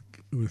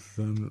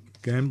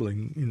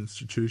gambling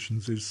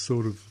institutions is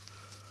sort of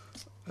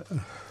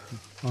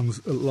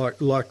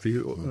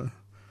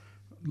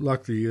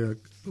like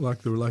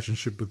the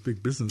relationship with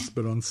big business,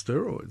 but on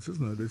steroids,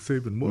 isn't it? It's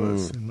even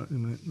worse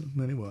in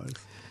many ways.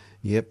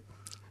 Yep.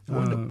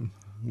 So,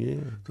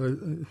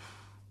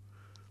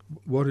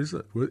 what is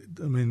it?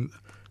 I mean,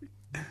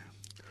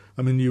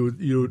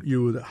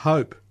 you would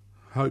hope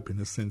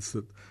in a sense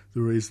that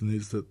the reason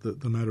is that the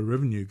amount of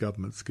revenue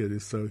governments get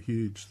is so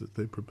huge that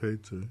they're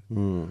prepared to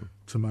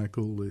make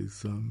all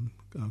these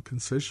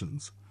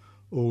concessions,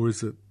 or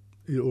is it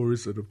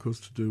of course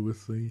to do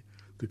with the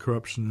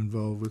corruption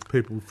involved with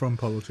people from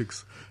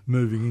politics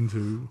moving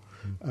into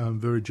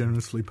very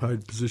generously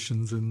paid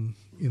positions in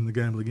the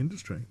gambling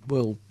industry?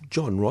 Well,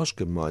 John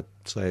Roscoe might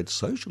say it's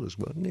socialist,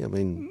 wouldn't he? I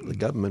mean, the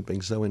government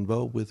being so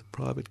involved with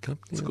private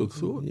companies. It's a good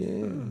thought.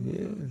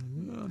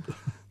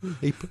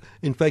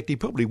 In fact, he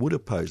probably would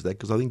oppose that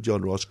because I think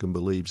John Roscoe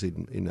believes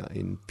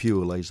in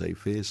pure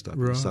laissez-faire stuff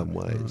in some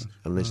ways,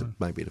 unless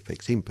maybe it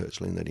affects him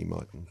personally, and then he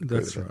mightn't.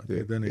 That's right.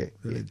 Then he'd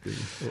be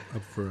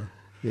up for a...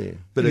 Yeah,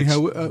 but anyhow,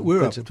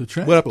 we're up to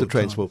transport. We're up to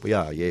transport. We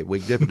are. Yeah, we're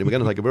going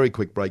to take a very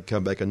quick break,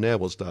 come back, and now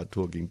we'll start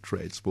talking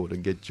transport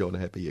and get John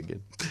happy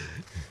again.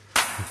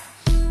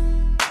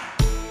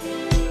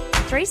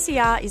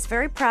 3CR is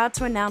very proud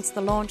to announce the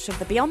launch of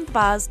the Beyond the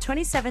Bars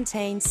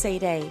 2017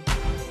 CD.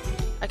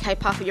 Okay,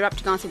 Papa, you're up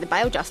to go and see the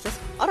bail justice.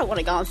 I don't want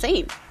to go and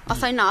see him. I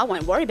say, no, I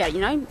won't worry about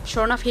it,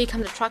 Sure enough, here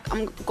comes a truck.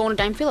 I'm going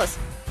to Dame Phyllis.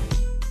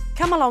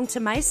 Come along to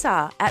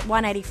Mesa at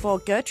 184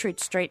 Gertrude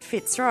Street,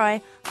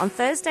 Fitzroy on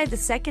Thursday the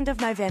 2nd of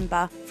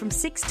November from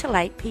 6 till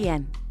 8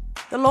 p.m.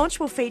 The launch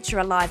will feature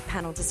a live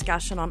panel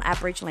discussion on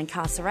Aboriginal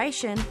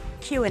incarceration,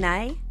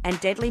 Q&A and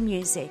deadly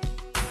music.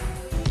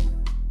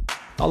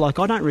 I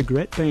don't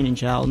regret being in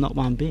jail, not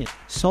one bit.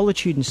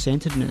 Solitude and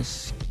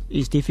centredness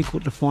is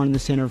difficult to find in the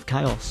centre of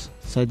chaos.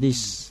 So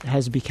this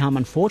has become,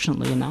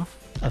 unfortunately enough,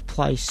 a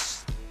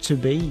place to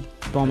be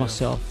by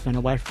myself and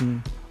away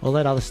from all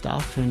that other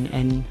stuff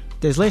and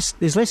there's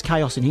less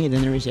chaos in here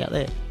than there is out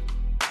there.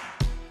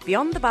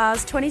 Beyond the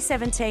Bars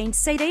 2017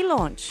 CD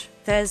launch,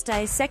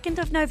 Thursday 2nd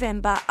of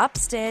November,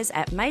 upstairs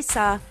at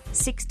Mesa,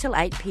 6 till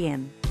 8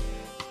 p.m.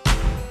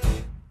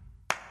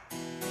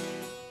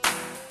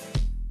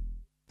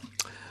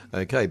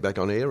 Okay, back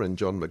on air, and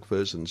John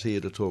McPherson's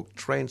here to talk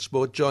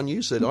transport. John,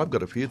 you said, I've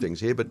got a few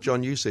things here, but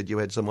John, you said you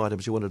had some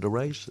items you wanted to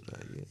raise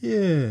today.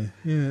 Yeah.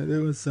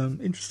 There was an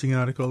interesting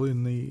article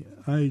in the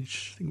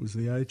Age, I think it was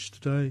the Age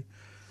today.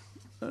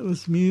 It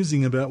was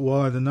musing about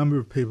why the number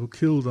of people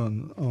killed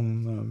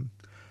on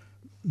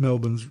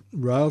Melbourne's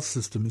rail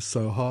system is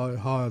so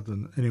higher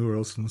than anywhere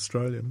else in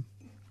Australia,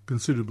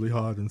 considerably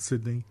higher than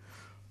Sydney,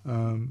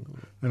 and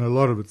a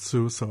lot of it's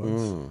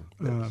suicides.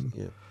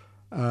 Then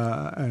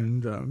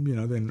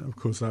of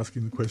course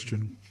asking the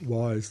question,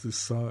 why is this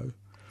so?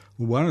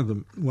 Well,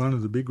 one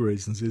of the big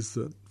reasons is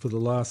that for the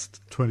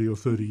last 20 or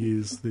 30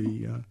 years,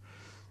 the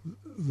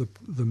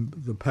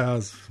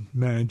powers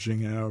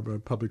managing our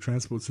public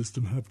transport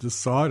system have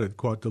decided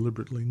quite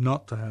deliberately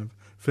not to have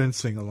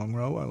fencing along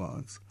railway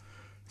lines.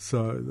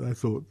 So they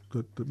thought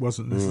that it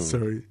wasn't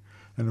necessary,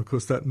 and of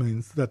course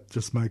that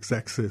just makes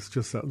access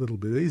just that little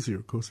bit easier.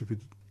 Of course, if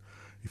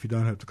you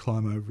don't have to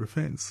climb over a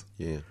fence.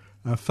 Yeah.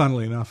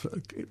 Funnily enough,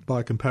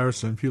 by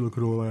comparison, if you look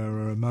at all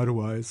our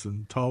motorways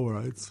and toll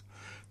roads,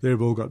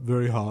 they've all got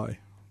very high,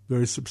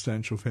 very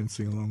substantial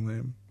fencing along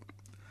them.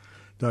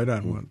 They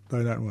don't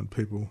want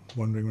people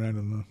wandering around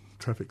in the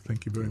traffic.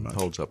 Thank you very much.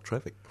 Holds up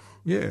traffic.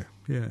 Yeah.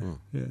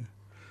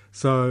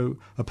 So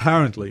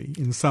apparently,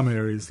 in some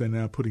areas, they're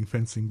now putting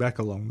fencing back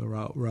along the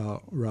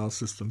rail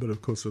system, but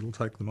of course, it'll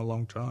take them a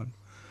long time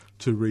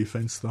to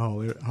re-fence the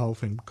whole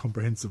thing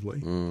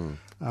comprehensively.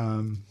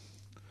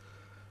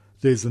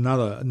 There's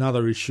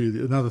another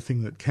issue. Another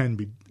thing that can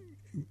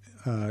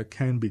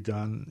be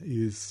done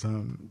is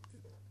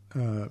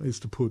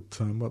to put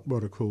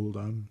what are called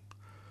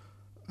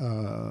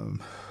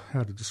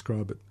how to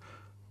describe it,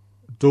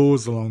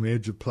 doors along the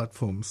edge of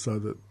platforms, so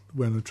that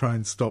when the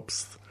train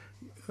stops,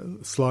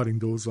 sliding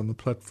doors on the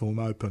platform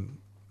open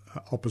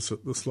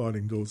opposite the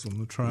sliding doors on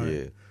the train.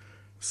 Yeah.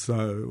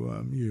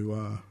 So you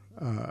are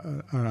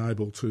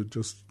unable to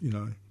just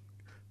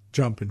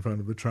jump in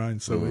front of a train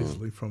so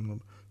easily from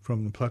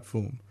the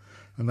platform,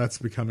 and that's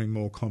becoming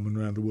more common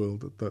around the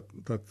world.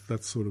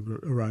 That sort of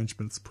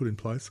arrangements put in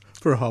place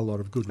for a whole lot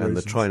of good reasons. And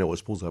the train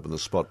always pulls up in the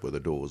spot where the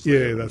doors.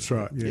 Yeah, that's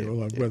right. Yeah,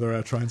 whether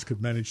our trains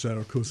could manage that,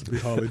 of course, would be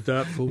highly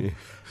doubtful.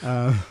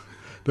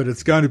 But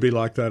it's going to be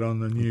like that on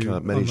the new. You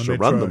can't manage to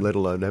run them, let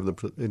alone have them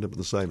end up in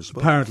the same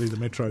spot. Apparently, the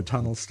metro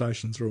tunnel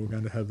stations are all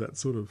going to have that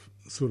sort of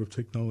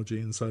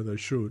technology, and so they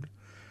should.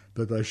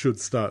 But they should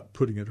start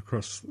putting it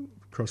across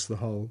the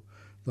whole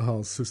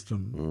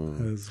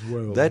system as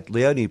well.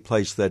 The only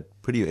place that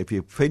if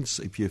you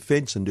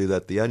fence and do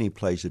that, the only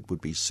place it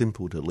would be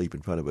simple to leap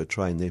in front of a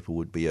train, therefore,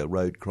 would be a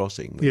road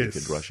crossing that you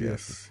could rush out.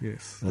 Yes.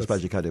 And I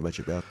suppose you can't do much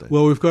about that.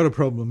 Well, we've got a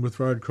problem with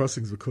road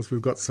crossings because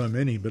we've got so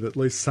many, but at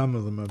least some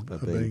of them are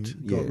being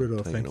got rid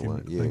of. Thank you,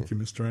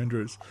 Mr.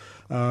 Andrews.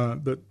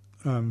 But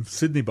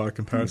Sydney, by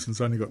comparison, has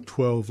only got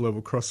 12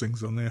 level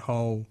crossings on their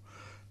whole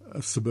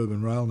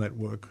suburban rail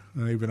network,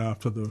 and even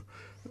after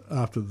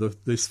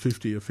this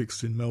 50 are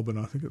fixed in Melbourne,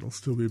 I think it'll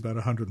still be about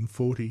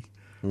 140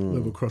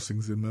 level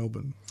crossings in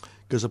Melbourne.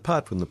 Because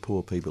apart from the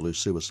poor people who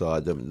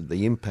suicide,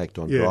 the impact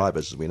on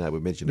drivers, as we know,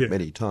 we've mentioned it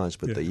many times,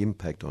 but the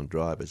impact on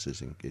drivers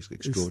is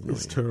extraordinary.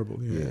 It's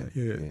terrible.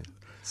 Yeah.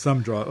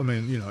 Some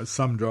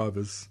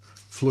drivers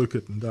fluke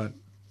it and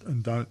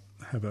don't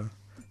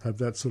have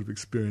that sort of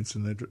experience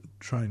in their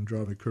train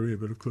driving career,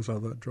 but of course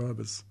other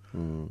drivers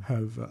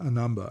have a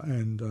number,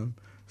 and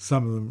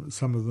some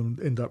of them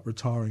end up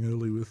retiring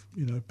early with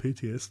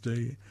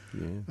PTSD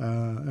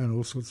and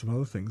all sorts of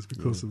other things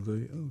because of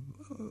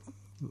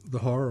the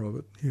horror of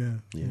it.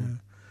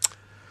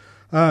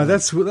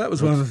 That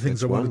was one of the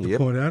things I wanted to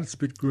point out.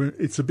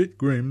 It's a bit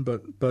grim,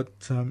 but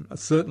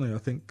certainly I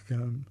think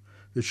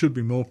there should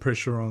be more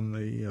pressure on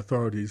the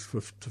authorities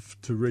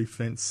to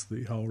re-fence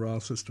the whole rail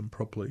system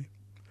properly.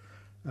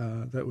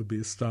 That would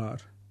be a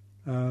start.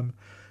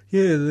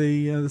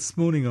 This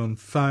morning on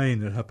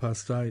Fane at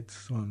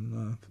 8:30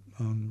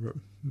 on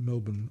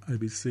Melbourne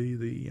ABC,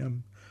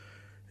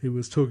 he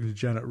was talking to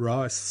Janet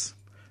Rice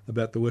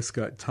about the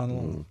Westgate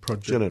Tunnel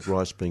project. Janet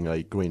Rice being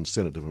a Green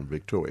senator from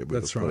Victoria.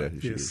 That's right.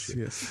 Yes.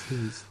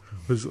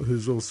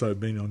 Who's also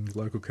been on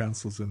local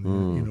councils in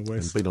the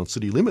West. And been on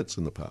city limits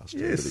in the past.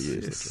 Yes.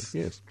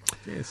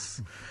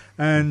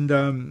 And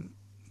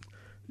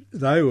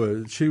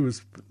she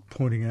was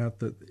pointing out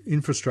that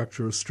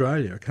Infrastructure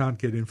Australia can't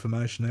get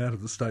information out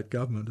of the state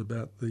government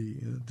about the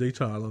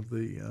detail of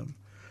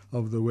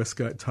the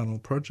Westgate Tunnel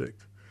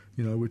project,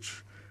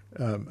 which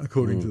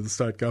according to the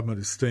state government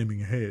is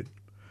steaming ahead.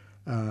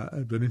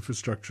 But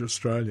Infrastructure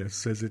Australia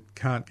says it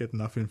can't get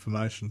enough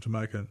information to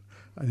make an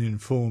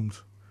informed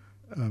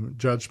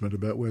judgment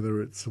about whether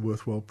it's a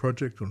worthwhile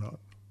project or not.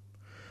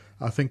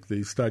 I think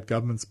the state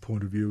government's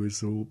point of view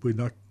is we're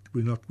going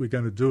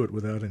to do it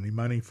without any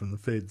money from the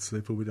feds,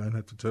 therefore we don't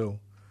have to tell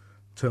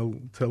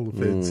the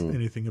feds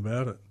anything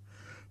about it.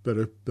 But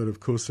of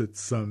course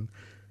it's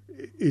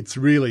it's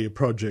really a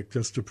project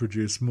just to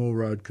produce more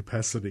road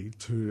capacity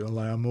to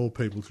allow more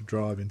people to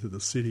drive into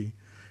the city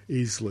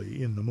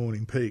easily in the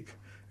morning peak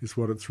is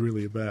what it's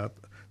really about,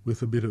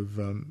 with a bit of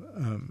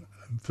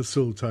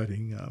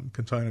facilitating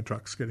container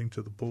trucks getting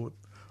to the port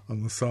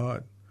on the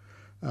side.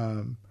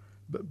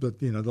 But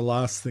the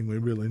last thing we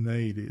really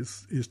need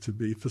is to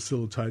be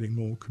facilitating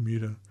more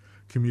commuter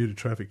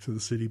traffic to the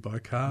city by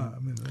car. I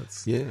mean,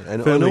 that's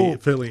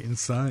fairly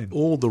insane.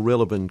 All the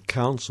relevant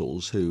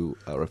councils who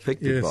are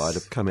affected by it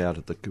have come out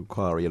at the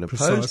inquiry and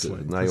opposed it,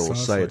 and they all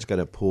say it's going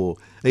to pour.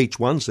 Each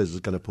one says it's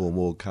going to pour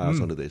more cars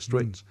onto their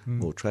streets,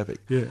 more traffic.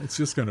 Yeah, it's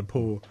just going to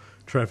pour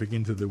traffic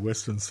into the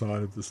western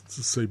side of the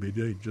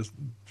CBD,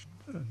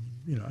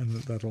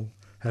 and that'll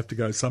have to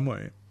go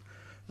somewhere.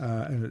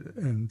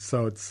 And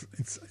so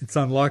it's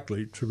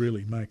unlikely to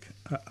really make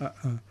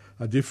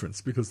a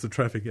difference, because the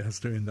traffic has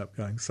to end up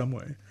going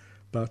somewhere.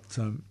 But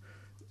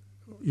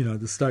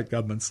the state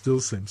government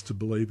still seems to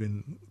believe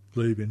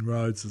in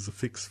roads as a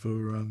fix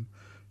for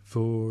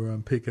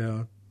peak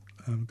hour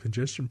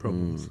congestion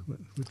problems,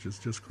 which is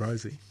just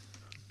crazy.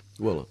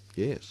 Well,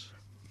 yes,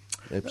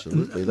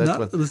 absolutely.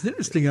 There was an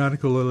interesting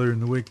article earlier in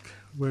the week.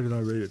 Where did I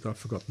read it? I've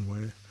forgotten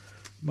where.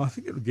 I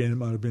think it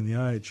might have been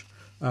The Age.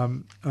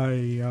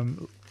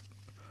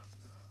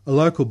 A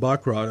local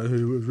bike rider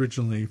who was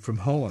originally from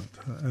Holland,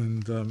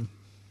 and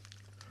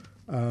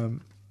a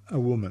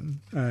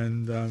woman,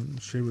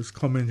 and she was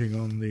commenting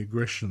on the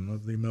aggression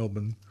of the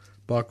Melbourne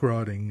bike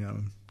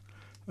riding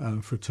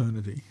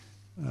fraternity,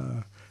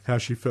 how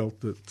she felt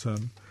that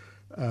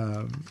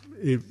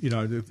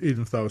even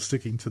if they were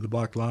sticking to the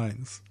bike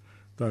lanes,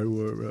 that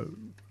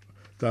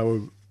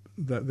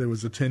there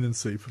was a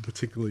tendency for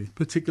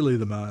particularly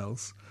the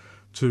males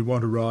to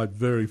want to ride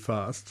very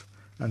fast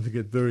and to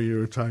get very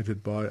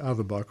irritated by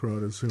other bike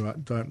riders who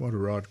don't want to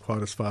ride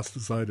quite as fast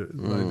as they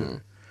do.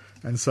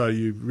 And so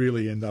you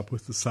really end up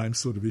with the same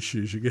sort of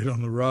issues you get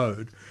on the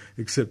road,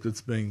 except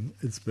it's been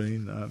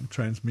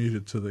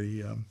transmuted to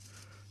the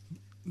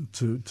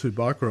to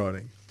bike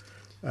riding.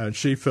 And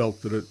she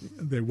felt that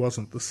there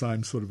wasn't the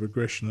same sort of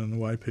aggression in the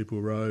way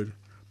people rode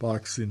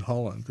bikes in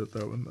Holland, that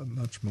they were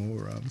much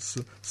more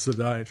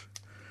sedate.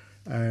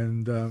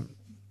 And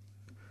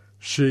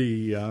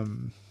she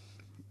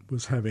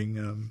was having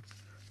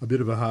a bit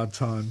of a hard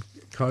time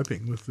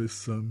coping with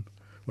this,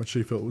 what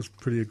she felt was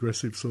pretty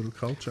aggressive sort of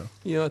culture.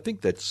 Yeah, I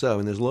think that's so.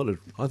 And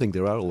I think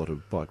there are a lot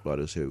of bike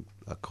riders who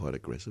are quite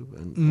aggressive.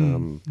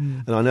 And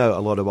and I know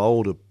a lot of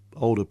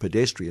older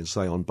pedestrians,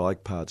 say on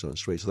bike paths on the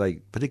streets,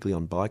 particularly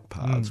on bike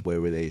paths where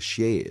they're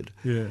shared,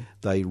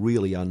 they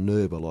really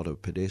unnerve a lot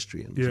of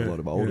pedestrians, a lot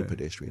of older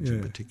pedestrians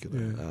in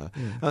particular.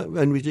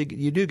 And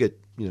you do get,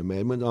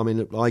 madmen. I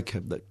mean,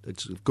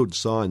 it's a good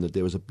sign that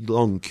there was a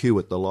long queue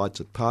at the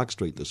lights at Park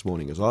Street this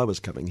morning as I was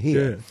coming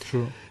here. Yeah,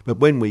 sure. But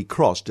when we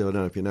crossed, I don't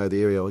know if you know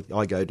the area,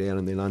 I go down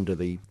and then under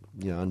the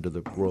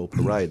Royal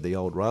Parade, the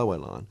old railway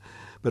line.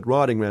 But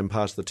riding around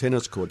past the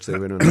tennis courts there,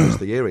 when knows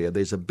the area,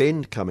 there's a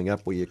bend coming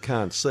up where you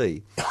can't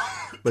see.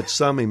 But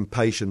some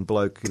impatient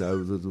bloke,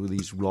 with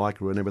his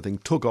Lycra and everything,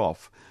 took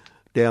off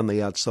down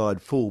the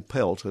outside full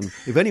pelt. And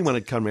if anyone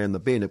had come around the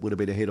bend, it would have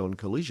been a head-on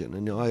collision.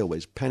 And I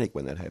always panic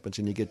when that happens.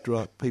 And you get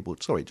people.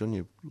 Sorry, John,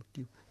 you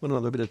want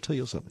another bit of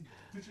tea or something?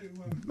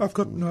 I've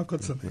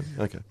got something.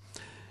 Okay.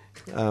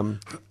 Do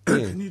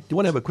you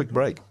want to have a quick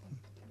break?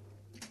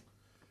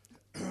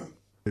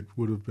 It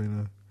would have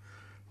been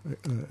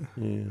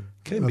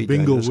Can a be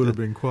bingle dangerous, would have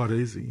been quite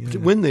easy. Yeah.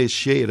 When there's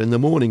shared, in the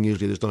morning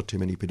usually there's not too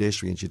many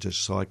pedestrians, you're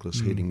just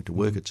cyclists heading to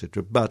work,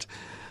 etc. But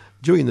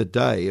during the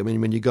day, I mean,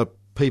 when you've got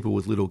people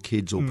with little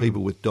kids or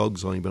people with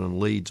dogs on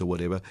leads or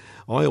whatever,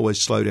 I always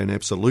slow down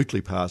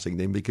absolutely passing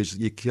them, because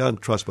you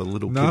can't trust what a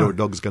little kid or a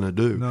dog's going to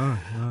do. No.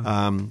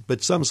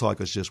 But some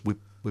cyclists just whip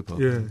off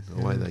and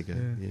away they go.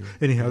 Yeah.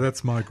 Anyhow,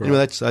 that's my gripe.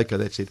 That's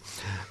it.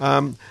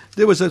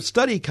 There was a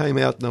study came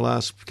out in the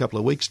last couple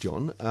of weeks,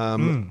 John,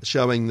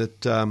 showing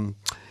that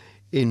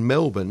in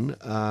Melbourne,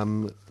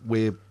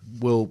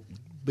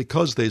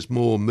 because there's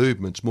more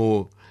movements,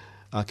 more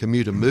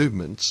commuter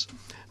movements,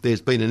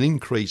 there's been an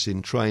increase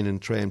in train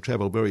and tram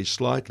travel very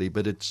slightly,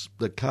 but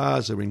the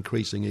cars are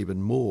increasing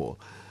even more.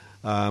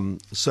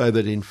 So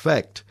that in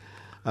fact,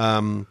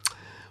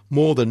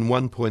 more than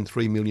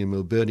 1.3 million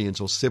Melburnians,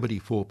 or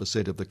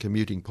 74% of the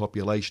commuting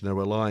population, are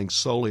relying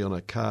solely on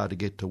a car to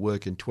get to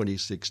work in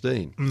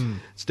 2016.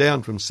 It's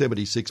down from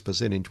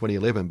 76% in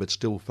 2011, but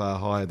still far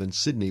higher than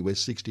Sydney, where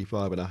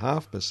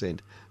 65.5%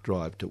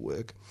 drive to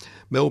work.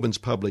 Melbourne's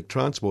public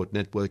transport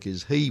network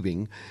is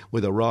heaving,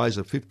 with a rise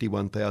of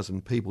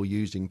 51,000 people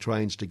using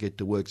trains to get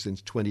to work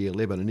since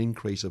 2011, an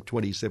increase of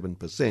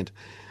 27%,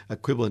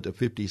 equivalent to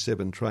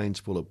 57 trains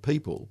full of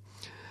people.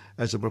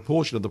 As a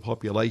proportion of the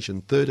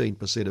population,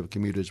 13% of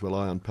commuters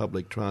rely on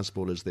public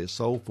transport as their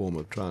sole form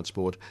of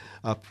transport,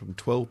 up from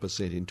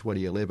 12% in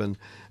 2011.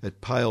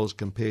 It pales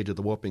compared to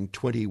the whopping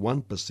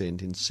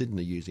 21% in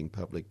Sydney using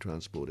public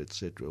transport,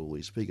 etc., all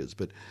these figures.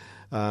 But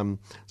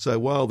so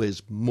while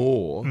there's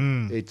more,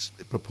 it's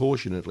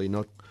proportionately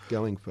not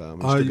going far.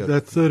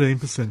 That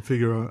 13%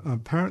 figure,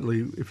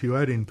 apparently, if you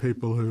add in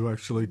people who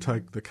actually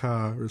take the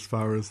car as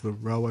far as the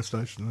railway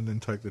station and then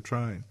take the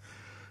train,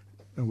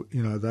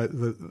 you know,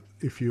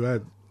 if you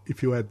add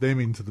them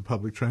into the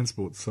public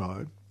transport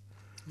side,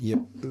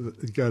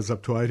 it goes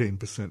up to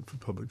 18% for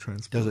public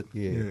transport. Does it?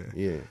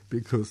 Yeah.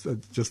 Because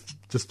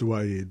just the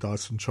way you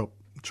dice and chop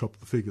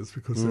the figures,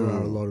 because there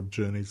are a lot of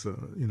journeys,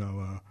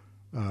 more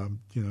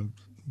than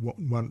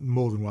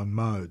one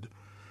mode.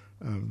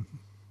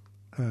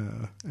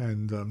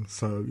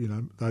 So, you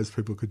know, those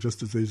people could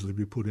just as easily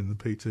be put in the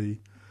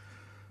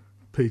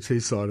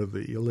PT side of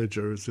the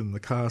ledger as in the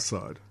car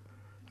side.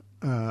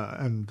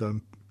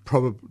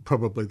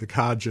 Probably the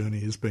car journey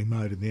is being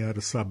made in the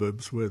outer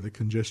suburbs where the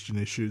congestion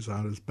issues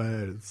aren't as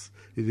bad.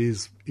 It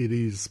is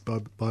by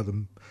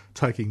them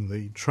taking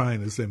the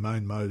train as their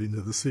main mode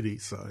into the city,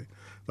 so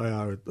they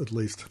are at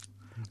least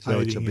it's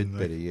a bit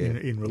better,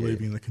 in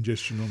relieving the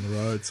congestion on the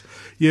roads.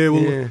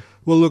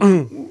 Well, look,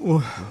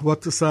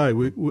 what to say?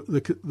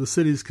 The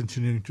city's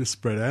continuing to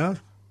spread out.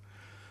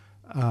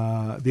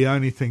 The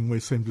only thing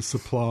we seem to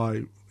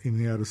supply in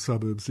the outer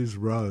suburbs is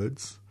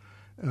roads.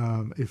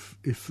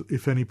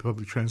 If any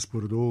public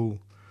transport at all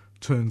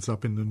turns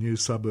up in the new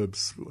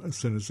suburbs as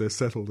soon as they're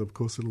settled, of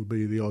course it'll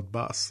be the odd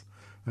bus,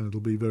 and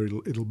it'll be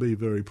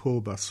very poor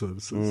bus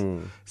services.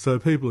 So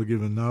people are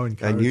given no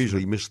encouragement. And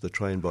usually miss the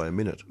train by a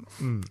minute,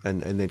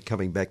 and then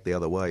coming back the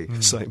other way,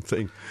 same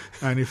thing.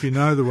 And if you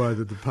know the way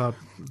that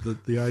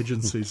the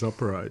agencies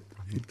operate,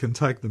 it can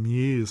take them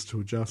years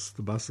to adjust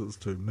the buses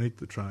to meet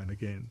the train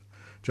again,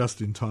 just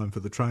in time for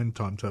the train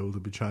timetable to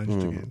be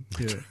changed again.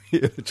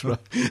 Yeah, that's right.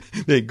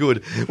 They're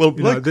good. Well,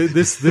 you know,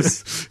 this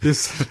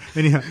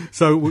anyhow.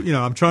 So, you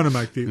know, I'm trying to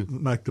make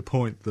the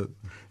point that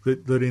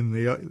in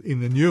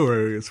the new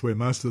areas where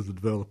most of the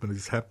development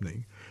is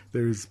happening,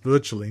 there is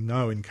virtually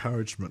no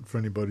encouragement for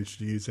anybody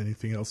to use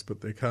anything else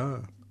but their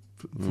car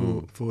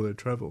for their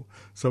travel.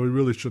 So we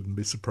really shouldn't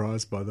be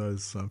surprised by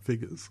those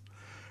figures.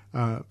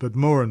 But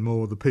more and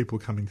more, the people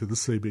coming to the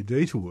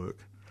CBD to work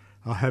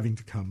are having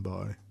to come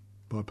by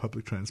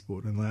public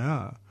transport, and they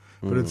are.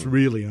 But it's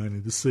really only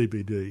the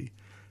CBD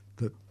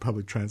that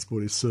public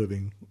transport is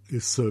serving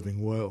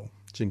well.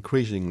 It's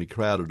increasingly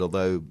crowded,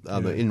 although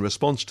in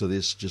response to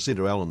this,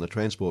 Jacinta Allen, the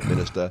Transport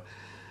Minister,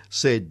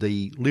 said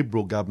the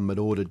Liberal government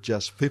ordered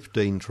just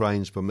 15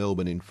 trains for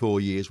Melbourne in 4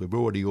 years. We've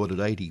already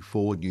ordered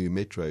 84 new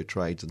metro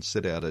trains and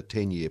set out a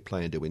 10-year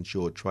plan to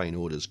ensure train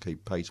orders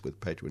keep pace with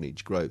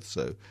patronage growth.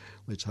 So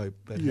let's hope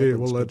that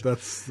happens.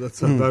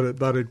 Well,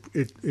 but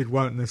it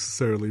won't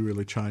necessarily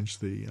really change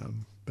the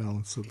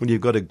balance of. Well, you've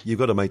got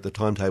to make the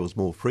timetables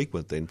more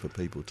frequent then for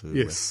people to.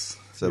 Yes.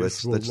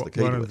 That's the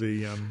key to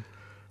it.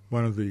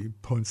 One of the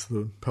points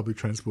the Public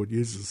Transport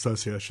Users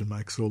Association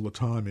makes all the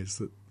time is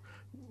that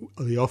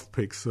the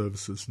off-peak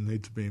services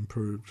need to be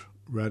improved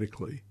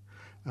radically.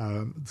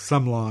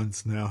 Some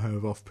lines now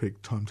have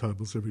off-peak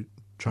timetables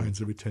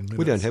trains every 10 minutes.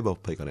 We don't have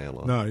off-peak on our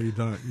line. No, you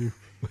don't.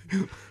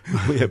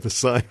 We have the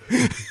same.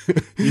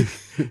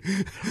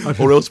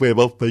 Or else we have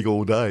off-peak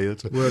all day.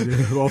 Well,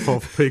 yeah,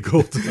 off-peak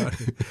all day.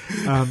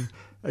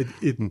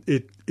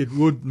 It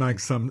would make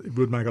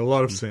a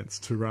lot of sense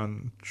to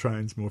run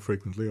trains more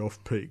frequently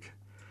off-peak,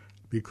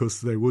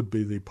 because there would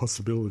be the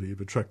possibility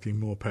of attracting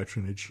more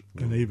patronage,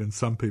 and even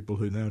some people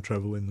who now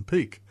travel in the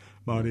peak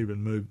might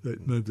even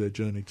move their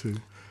journey to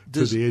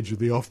the edge of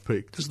the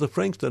off-peak. Does the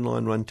Frankston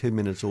line run 10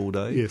 minutes all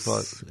day? Yes.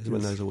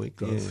 7 days a week?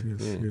 Yes.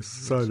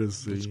 So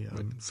does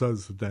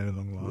the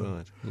Dandenong line.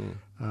 Right,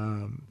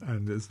 yeah.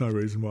 And there's no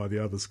reason why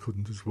the others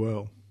couldn't as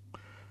well.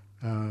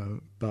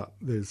 But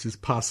there's this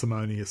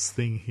parsimonious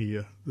thing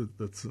here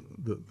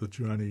that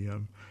you only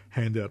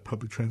hand out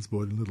public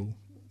transport in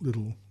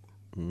little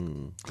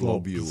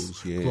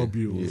globules,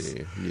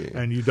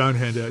 and you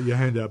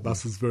hand out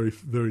buses very,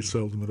 very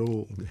seldom at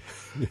all.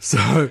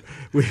 So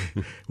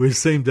we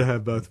seem to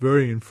have both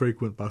very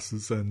infrequent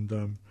buses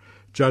and,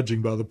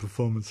 judging by the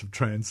performance of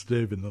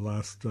Transdev in the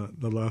last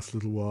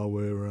little while,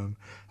 where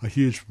a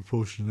huge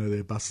proportion of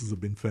their buses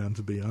have been found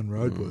to be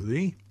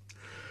unroadworthy.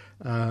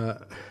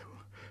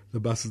 The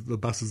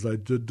buses they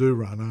do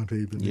run aren't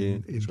even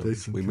in decent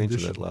condition. We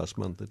mentioned that last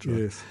month, that's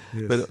right. Yes.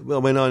 But, well,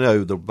 I mean, I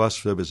know the bus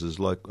services,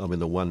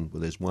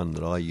 there's one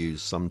that I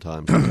use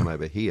sometimes to come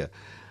over here,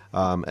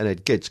 and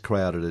it gets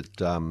crowded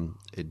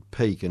at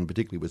peak, and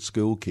particularly with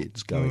school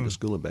kids going to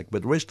school and back.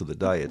 But the rest of the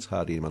day, it's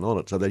hardly anyone on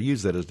it. So they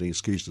use that as an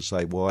excuse to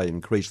say, why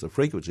increase the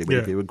frequency? But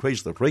if you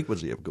increase the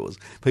frequency, of course,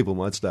 people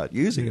might start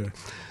using it.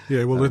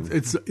 Yeah, well,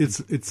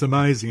 it's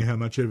amazing how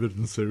much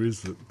evidence there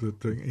is that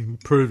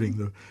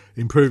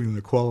improving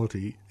the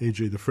quality,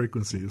 e.g. the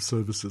frequency of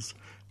services,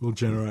 will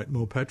generate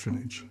more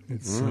patronage.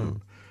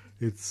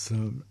 It's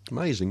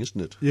amazing,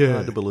 isn't it? yeah,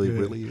 Hard to believe, yeah.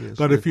 really. Yes.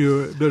 But if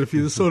you're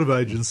the sort of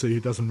agency who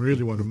doesn't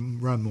really want to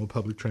run more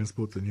public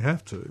transport than you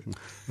have to,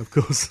 of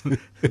course,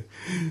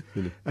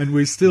 and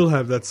we still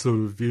have that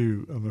sort of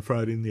view, I'm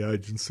afraid, in the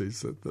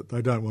agencies that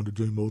they don't want to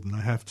do more than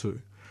they have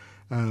to,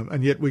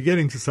 and yet we're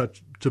getting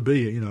to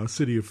be a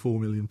city of 4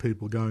 million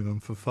people going on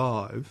for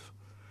 5.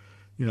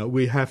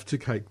 We have to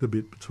take the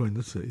bit between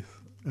the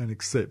teeth and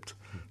accept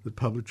that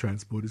public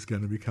transport is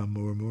going to become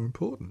more and more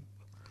important.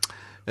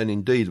 And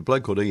indeed, a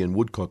bloke called Ian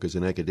Woodcock is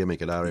an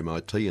academic at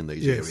RMIT in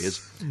these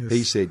areas. Yes.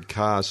 He said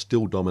cars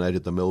still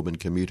dominated the Melbourne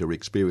commuter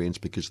experience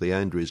because the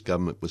Andrews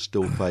government was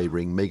still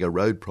favouring mega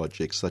road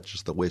projects such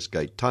as the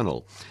Westgate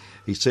Tunnel.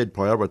 He said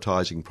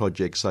prioritising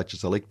projects such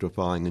as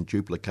electrifying and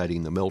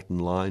duplicating the Melton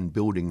Line,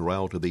 building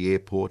rail to the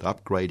airport,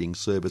 upgrading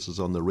services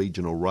on the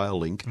regional rail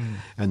link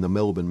and the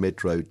Melbourne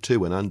Metro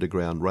 2, an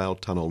underground rail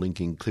tunnel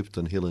linking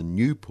Clifton Hill and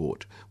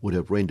Newport, would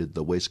have rendered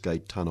the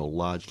Westgate Tunnel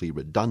largely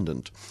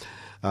redundant.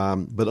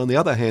 But on the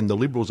other hand, the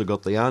Liberals have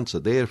got the answer.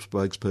 Their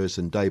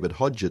spokesperson, David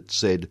Hodgett,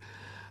 said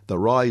the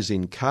rise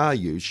in car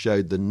use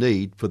showed the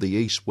need for the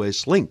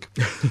East-West link.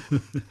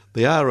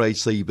 The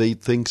RACV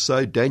thinks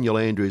so. Daniel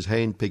Andrews'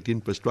 hand-picked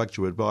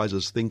infrastructure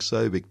advisors think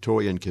so.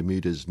 Victorian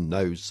commuters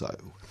know so.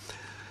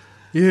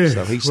 Yeah,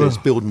 so he says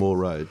build more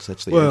roads.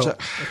 That's the answer.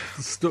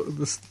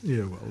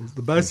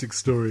 The basic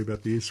story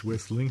about the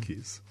East-West link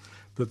is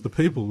that the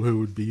people who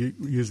would be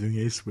using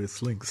the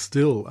East-West link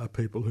still are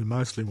people who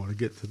mostly want to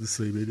get to the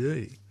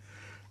CBD.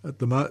 At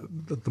the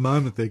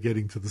moment, they're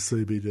getting to the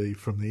CBD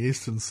from the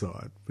eastern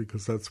side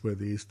because that's where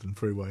the Eastern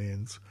Freeway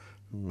ends,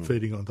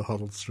 feeding onto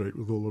Hoddle Street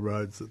with all the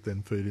roads that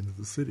then feed into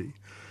the city.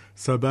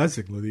 So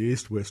basically, the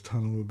East-West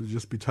tunnel would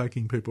just be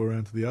taking people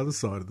around to the other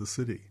side of the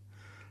city,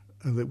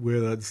 and where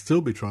they'd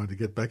still be trying to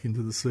get back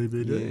into the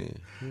CBD.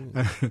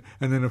 Yeah.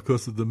 And then, of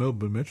course, the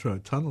Melbourne Metro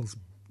tunnels.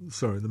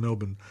 The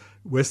Melbourne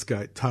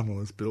Westgate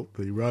Tunnel is built,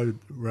 the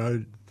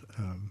road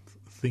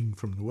thing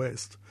from the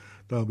west.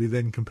 They'll be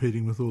then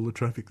competing with all the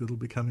traffic that'll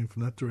be coming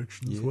from that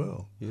direction as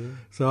well. Yeah.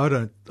 So I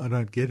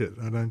don't get it.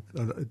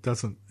 It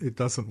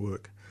doesn't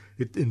work.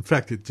 In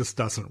fact, it just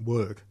doesn't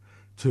work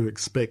to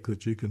expect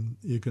that you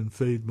can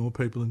feed more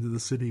people into the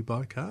city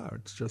by car.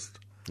 It's just.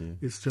 Yeah.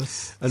 It's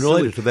just and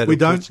related to that,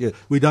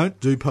 we don't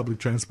do public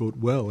transport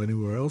well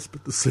anywhere else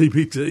but the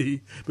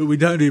CBD. But we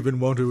don't even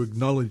want to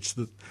acknowledge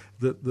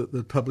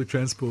that public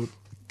transport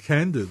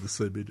can do the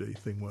CBD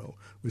thing well.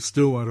 We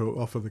still want to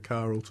offer the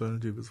car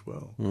alternative as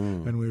well,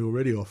 and we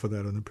already offer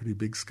that on a pretty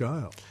big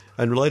scale.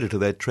 And related to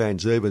that,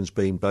 Transurban's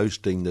been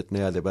boasting that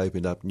now they've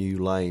opened up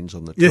new lanes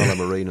on the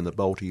Tullamarine and the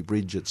Balti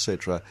Bridge,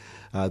 etc.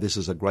 This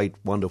is a great,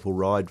 wonderful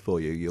ride for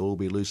you. You'll all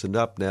be loosened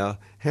up now.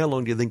 How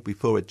long do you think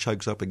before it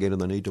chokes up again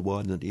and they need to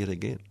widen it yet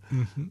again?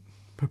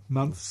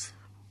 Months.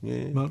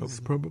 Yeah,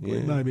 probably.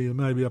 Yeah.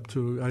 Maybe up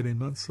to 18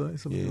 months, say,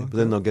 something like but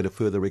then they'll get a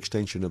further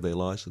extension of their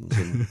licence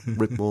and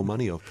rip more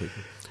money off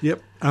people.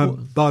 Yep.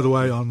 By the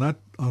way, on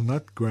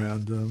that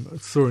ground, I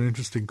saw an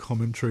interesting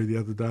commentary the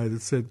other day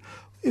that said,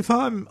 if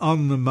I'm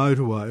on the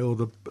motorway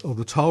or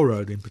the toll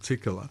road in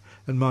particular,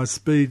 and my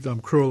speed,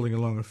 I'm crawling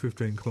along at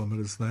 15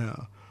 kilometres an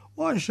hour,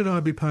 why should I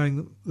be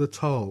paying the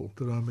toll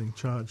that I'm being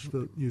charged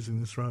for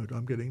using this road?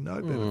 I'm getting no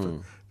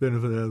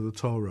benefit out of the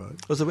toll road.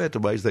 I was about to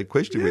raise that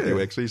question with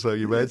you, actually, so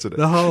you've answered it.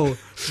 The whole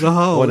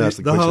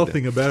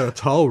thing about a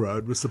toll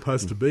road was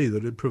supposed to be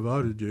that it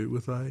provided you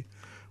with a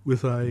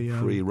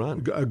free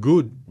run, a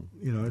good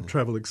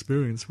travel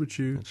experience, which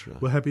you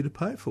were happy to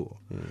pay for.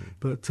 Yeah.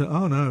 But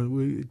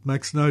it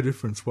makes no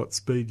difference what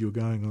speed you're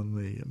going on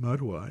the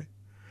motorway.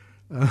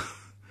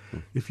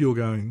 If you're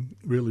going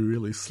really,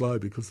 really slow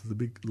because of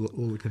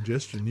all the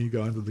congestion, you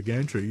go under the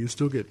gantry, you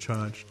still get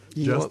charged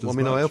just as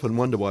much. I often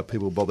wonder why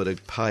people bother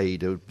to pay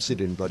to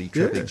sit in bloody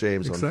traffic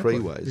jams on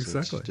freeways.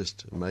 Exactly. It's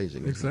just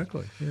amazing.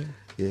 Exactly.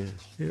 Yeah.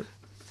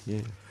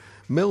 Yeah.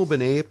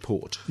 Melbourne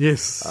Airport.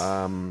 Yes.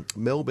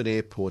 Melbourne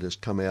Airport has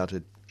come out.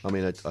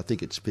 I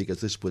think it's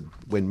because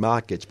when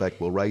Mark gets back,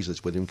 we'll raise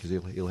this with him because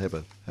he'll have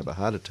a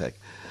heart attack.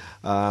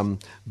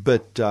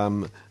 But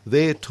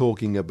they're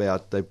talking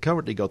about they've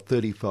currently got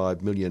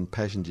 35 million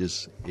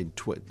passengers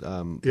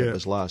that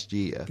was last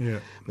year,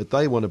 but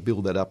they want to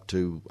build that up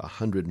to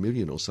 100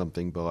 million or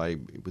something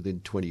within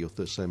 20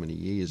 or so many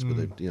years.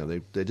 But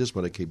they just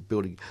want to keep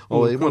building.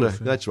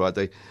 That's right.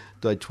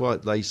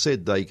 They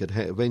said they could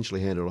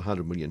eventually handle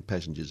 100 million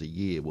passengers a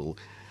year. Well,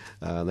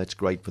 that's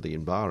great for the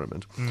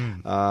environment,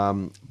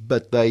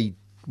 but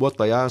what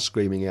they are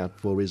screaming out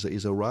for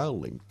is a rail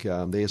link.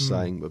 They're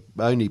saying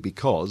only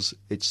because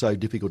it's so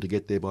difficult to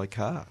get there by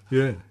car.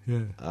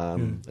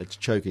 It's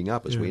choking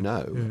up, as we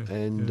know,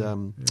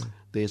 and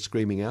they're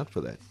screaming out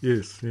for that.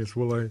 Yes.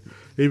 Well,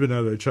 even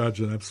though they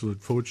charge an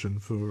absolute fortune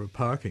for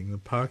parking, the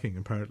parking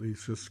apparently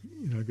is just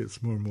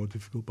gets more and more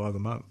difficult by the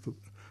month,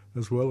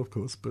 as well, of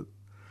course. But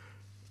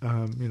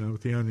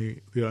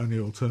the only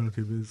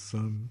alternative is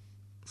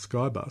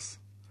Skybus.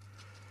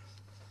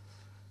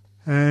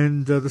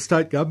 And the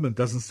state government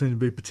doesn't seem to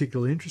be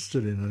particularly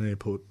interested in an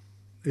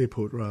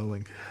airport rail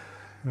link.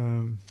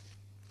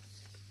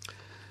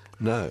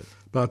 No.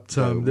 But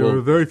there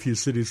are very few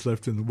cities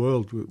left in the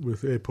world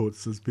with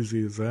airports as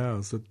busy as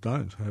ours that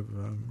don't have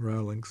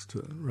rail links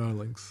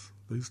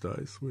these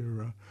days.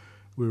 We're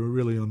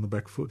really on the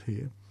back foot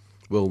here.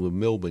 Well, the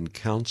Melbourne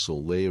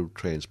Council, their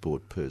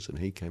transport person,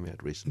 he came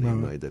out recently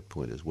and made that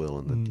point as well,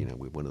 and that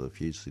we're one of the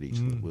few cities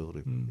in the world.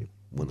 If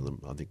one of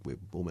them, I think we're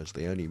almost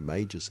the only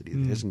major city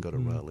that hasn't got a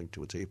rail link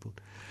to its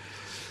airport.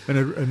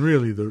 And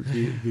really,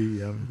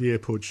 the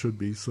airport should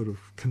be sort of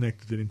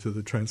connected into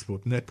the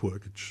transport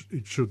network.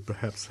 It should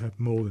perhaps have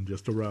more than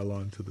just a rail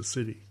line to the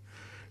city.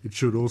 It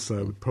should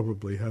also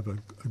probably have a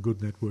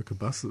good network of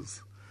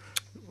buses.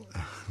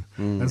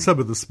 And some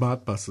of the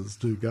smart buses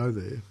do go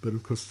there, but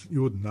of course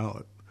you wouldn't know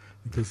it,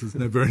 because there's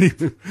never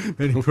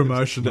any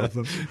promotion of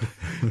them,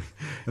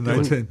 and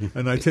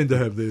they tend to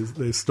have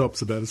their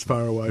stops about as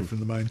far away from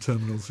the main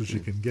terminals as you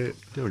can get.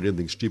 Don't do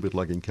anything stupid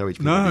like encourage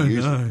people to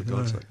use it. For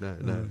God's sake,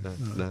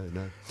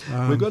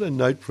 no. We've got a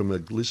note from a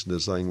listener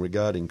saying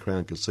regarding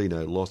Crown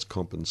Casino loss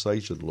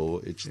compensation law,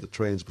 it's the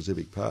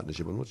Trans-Pacific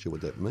Partnership. I'm not sure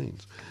what that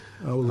means.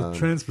 Oh, well, the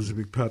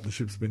Trans-Pacific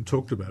Partnership's been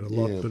talked about a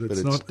lot, but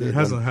it's not. It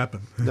hasn't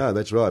happened. No,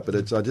 that's right.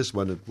 But I just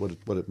wondered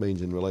what it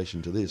means in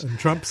relation to this. And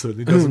Trump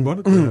certainly doesn't want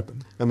it to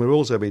happen. And we've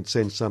also been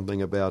sent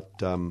something about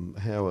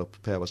how a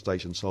power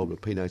station sold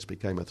at Peanuts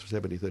became a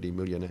 730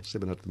 million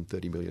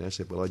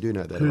asset. Well, I do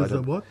know that. Who's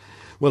that? What?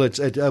 Well,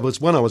 it was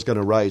one I was going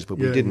to raise, but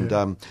we didn't.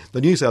 Yeah. The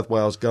New South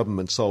Wales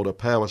government sold a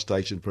power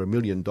station for $1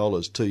 million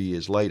 2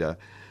 years later,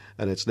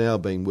 and it's now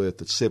being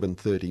worth at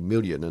 $730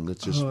 million, and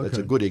it's just it's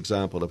a good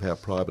example of how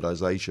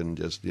privatisation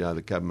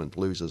the government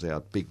loses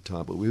out big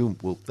time. But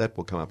that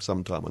will come up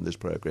sometime on this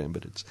program,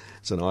 but it's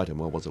an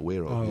item I was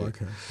aware of. Oh,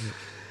 okay.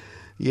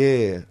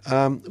 Yeah.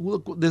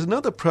 Look, there's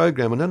another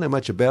program. I don't know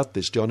much about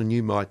this, John, and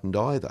you mightn't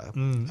either.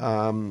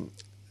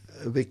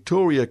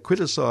 Victoria,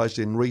 criticised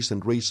in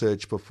recent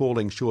research for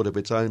falling short of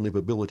its own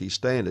livability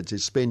standards,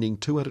 is spending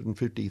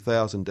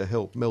 $250,000 to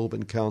help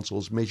Melbourne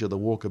councils measure the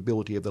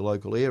walkability of the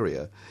local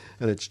area,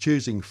 and it's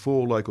choosing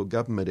 4 local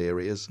government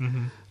areas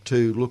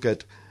to look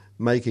at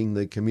making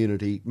them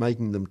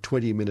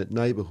 20-minute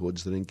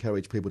neighbourhoods that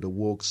encourage people to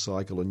walk,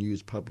 cycle and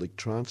use public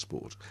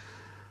transport.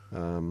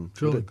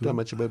 Not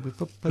much about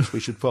it. Perhaps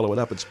we should follow it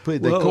up. They're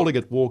calling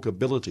it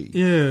walkability.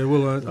 Yeah,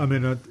 well, I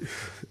mean,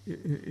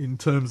 in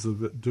terms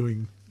of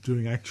doing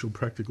actual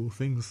practical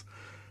things,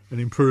 an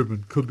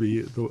improvement could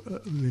be the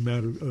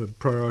amount of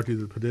priority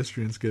that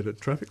pedestrians get at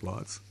traffic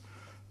lights.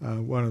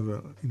 One of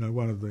the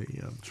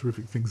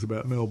terrific things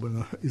about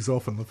Melbourne is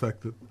often the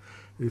fact that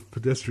if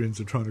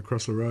pedestrians are trying to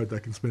cross a road, they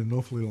can spend an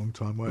awfully long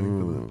time waiting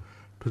for the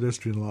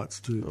pedestrian lights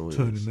to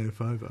turn in their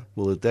favour.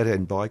 Well, that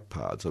and bike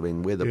paths. I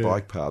mean, where the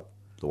bike path.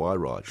 I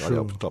ride. Sure.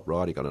 I'll stop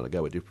riding on it. I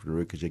go a different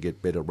route because you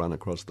get better run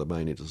across the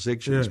main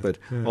intersections. But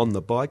on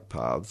the bike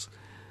paths,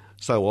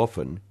 so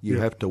often you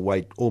have to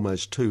wait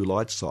almost 2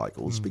 light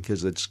cycles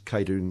because it's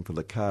catering for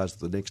the cars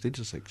at the next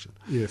intersection.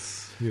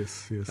 Yes.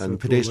 And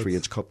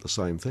pedestrians cop the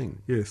same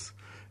thing. Yes.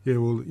 Yeah,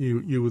 well,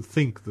 you would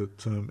think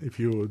that if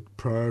you were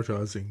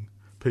prioritising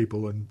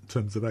people in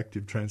terms of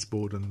active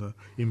transport and the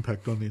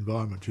impact on the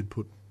environment, you'd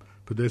put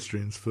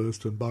pedestrians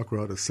first and bike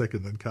riders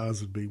second, and cars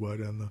would be way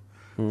down the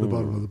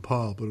bottom of the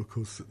pile. But of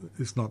course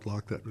it's not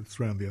like that. It's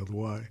round the other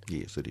way.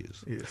 Yes, it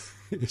is.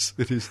 Yes,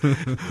 it is.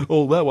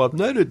 Although I've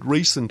noted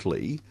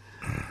recently,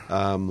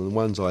 the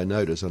ones I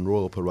notice on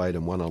Royal Parade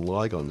and one on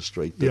Lygon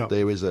Street, that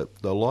there is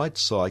the light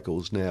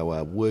cycles now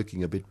are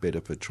working a bit better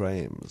for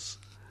trams.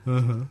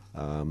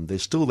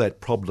 There's still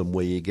that problem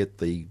where you get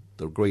the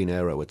green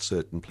arrow at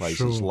certain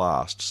places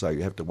last, so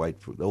you have to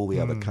wait for all the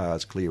other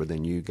cars clear and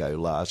then you go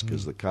last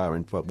because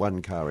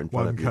one car in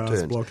front of you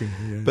turns. Blocking,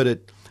 But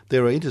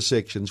there are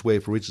intersections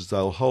where, for instance,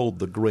 they'll hold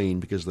the green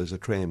because there's a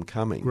tram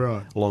coming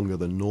longer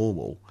than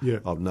normal.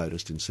 I've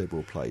noticed in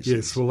several places.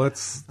 Yes, well,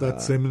 that's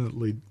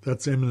eminently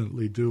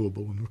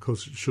doable, and of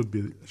course it should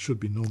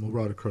be normal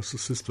right across the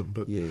system.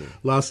 But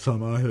last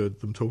time I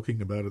heard them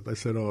talking about it, they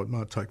said, it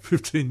might take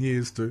 15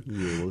 years to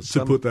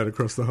put that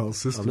across the whole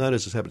system. I've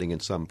noticed it's happening in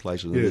some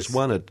places. There's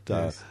one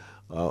at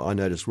I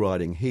noticed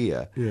riding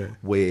here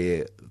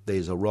where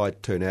there's a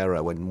right turn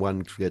arrow and one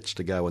gets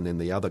to go and then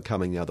the other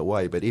coming the other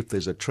way. But if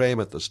there's a tram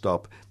at the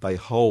stop, they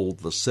hold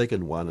the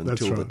second one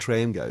until the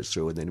tram goes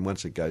through, and then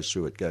once it goes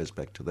through, it goes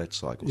back to that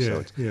cycle.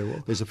 Yeah,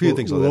 so there's a few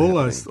things like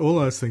that. All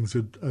those things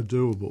are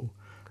doable.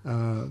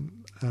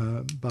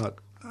 But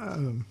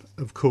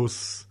of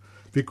course,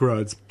 Vic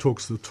Roads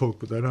talks the talk,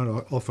 but they don't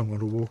often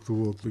want to walk the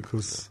walk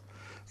because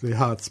their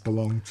hearts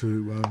belong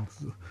to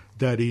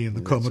Daddy and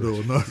the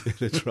Commodore. No?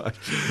 That's right.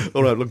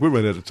 All right, look, we're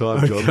running out of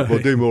time, John. Okay.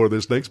 We'll do more of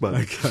this next month.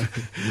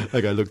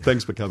 Okay, look,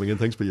 thanks for coming in.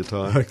 Thanks for your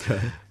time. Okay.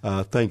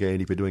 Thank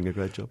Andy for doing a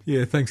great job.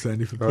 Yeah, thanks,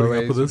 Andy, for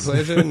putting up with us.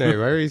 Pleasure. No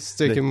worries.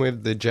 Sticking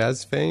with the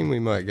jazz theme, we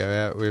might go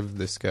out with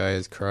The Sky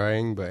is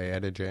Crying by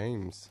Etta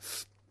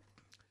James.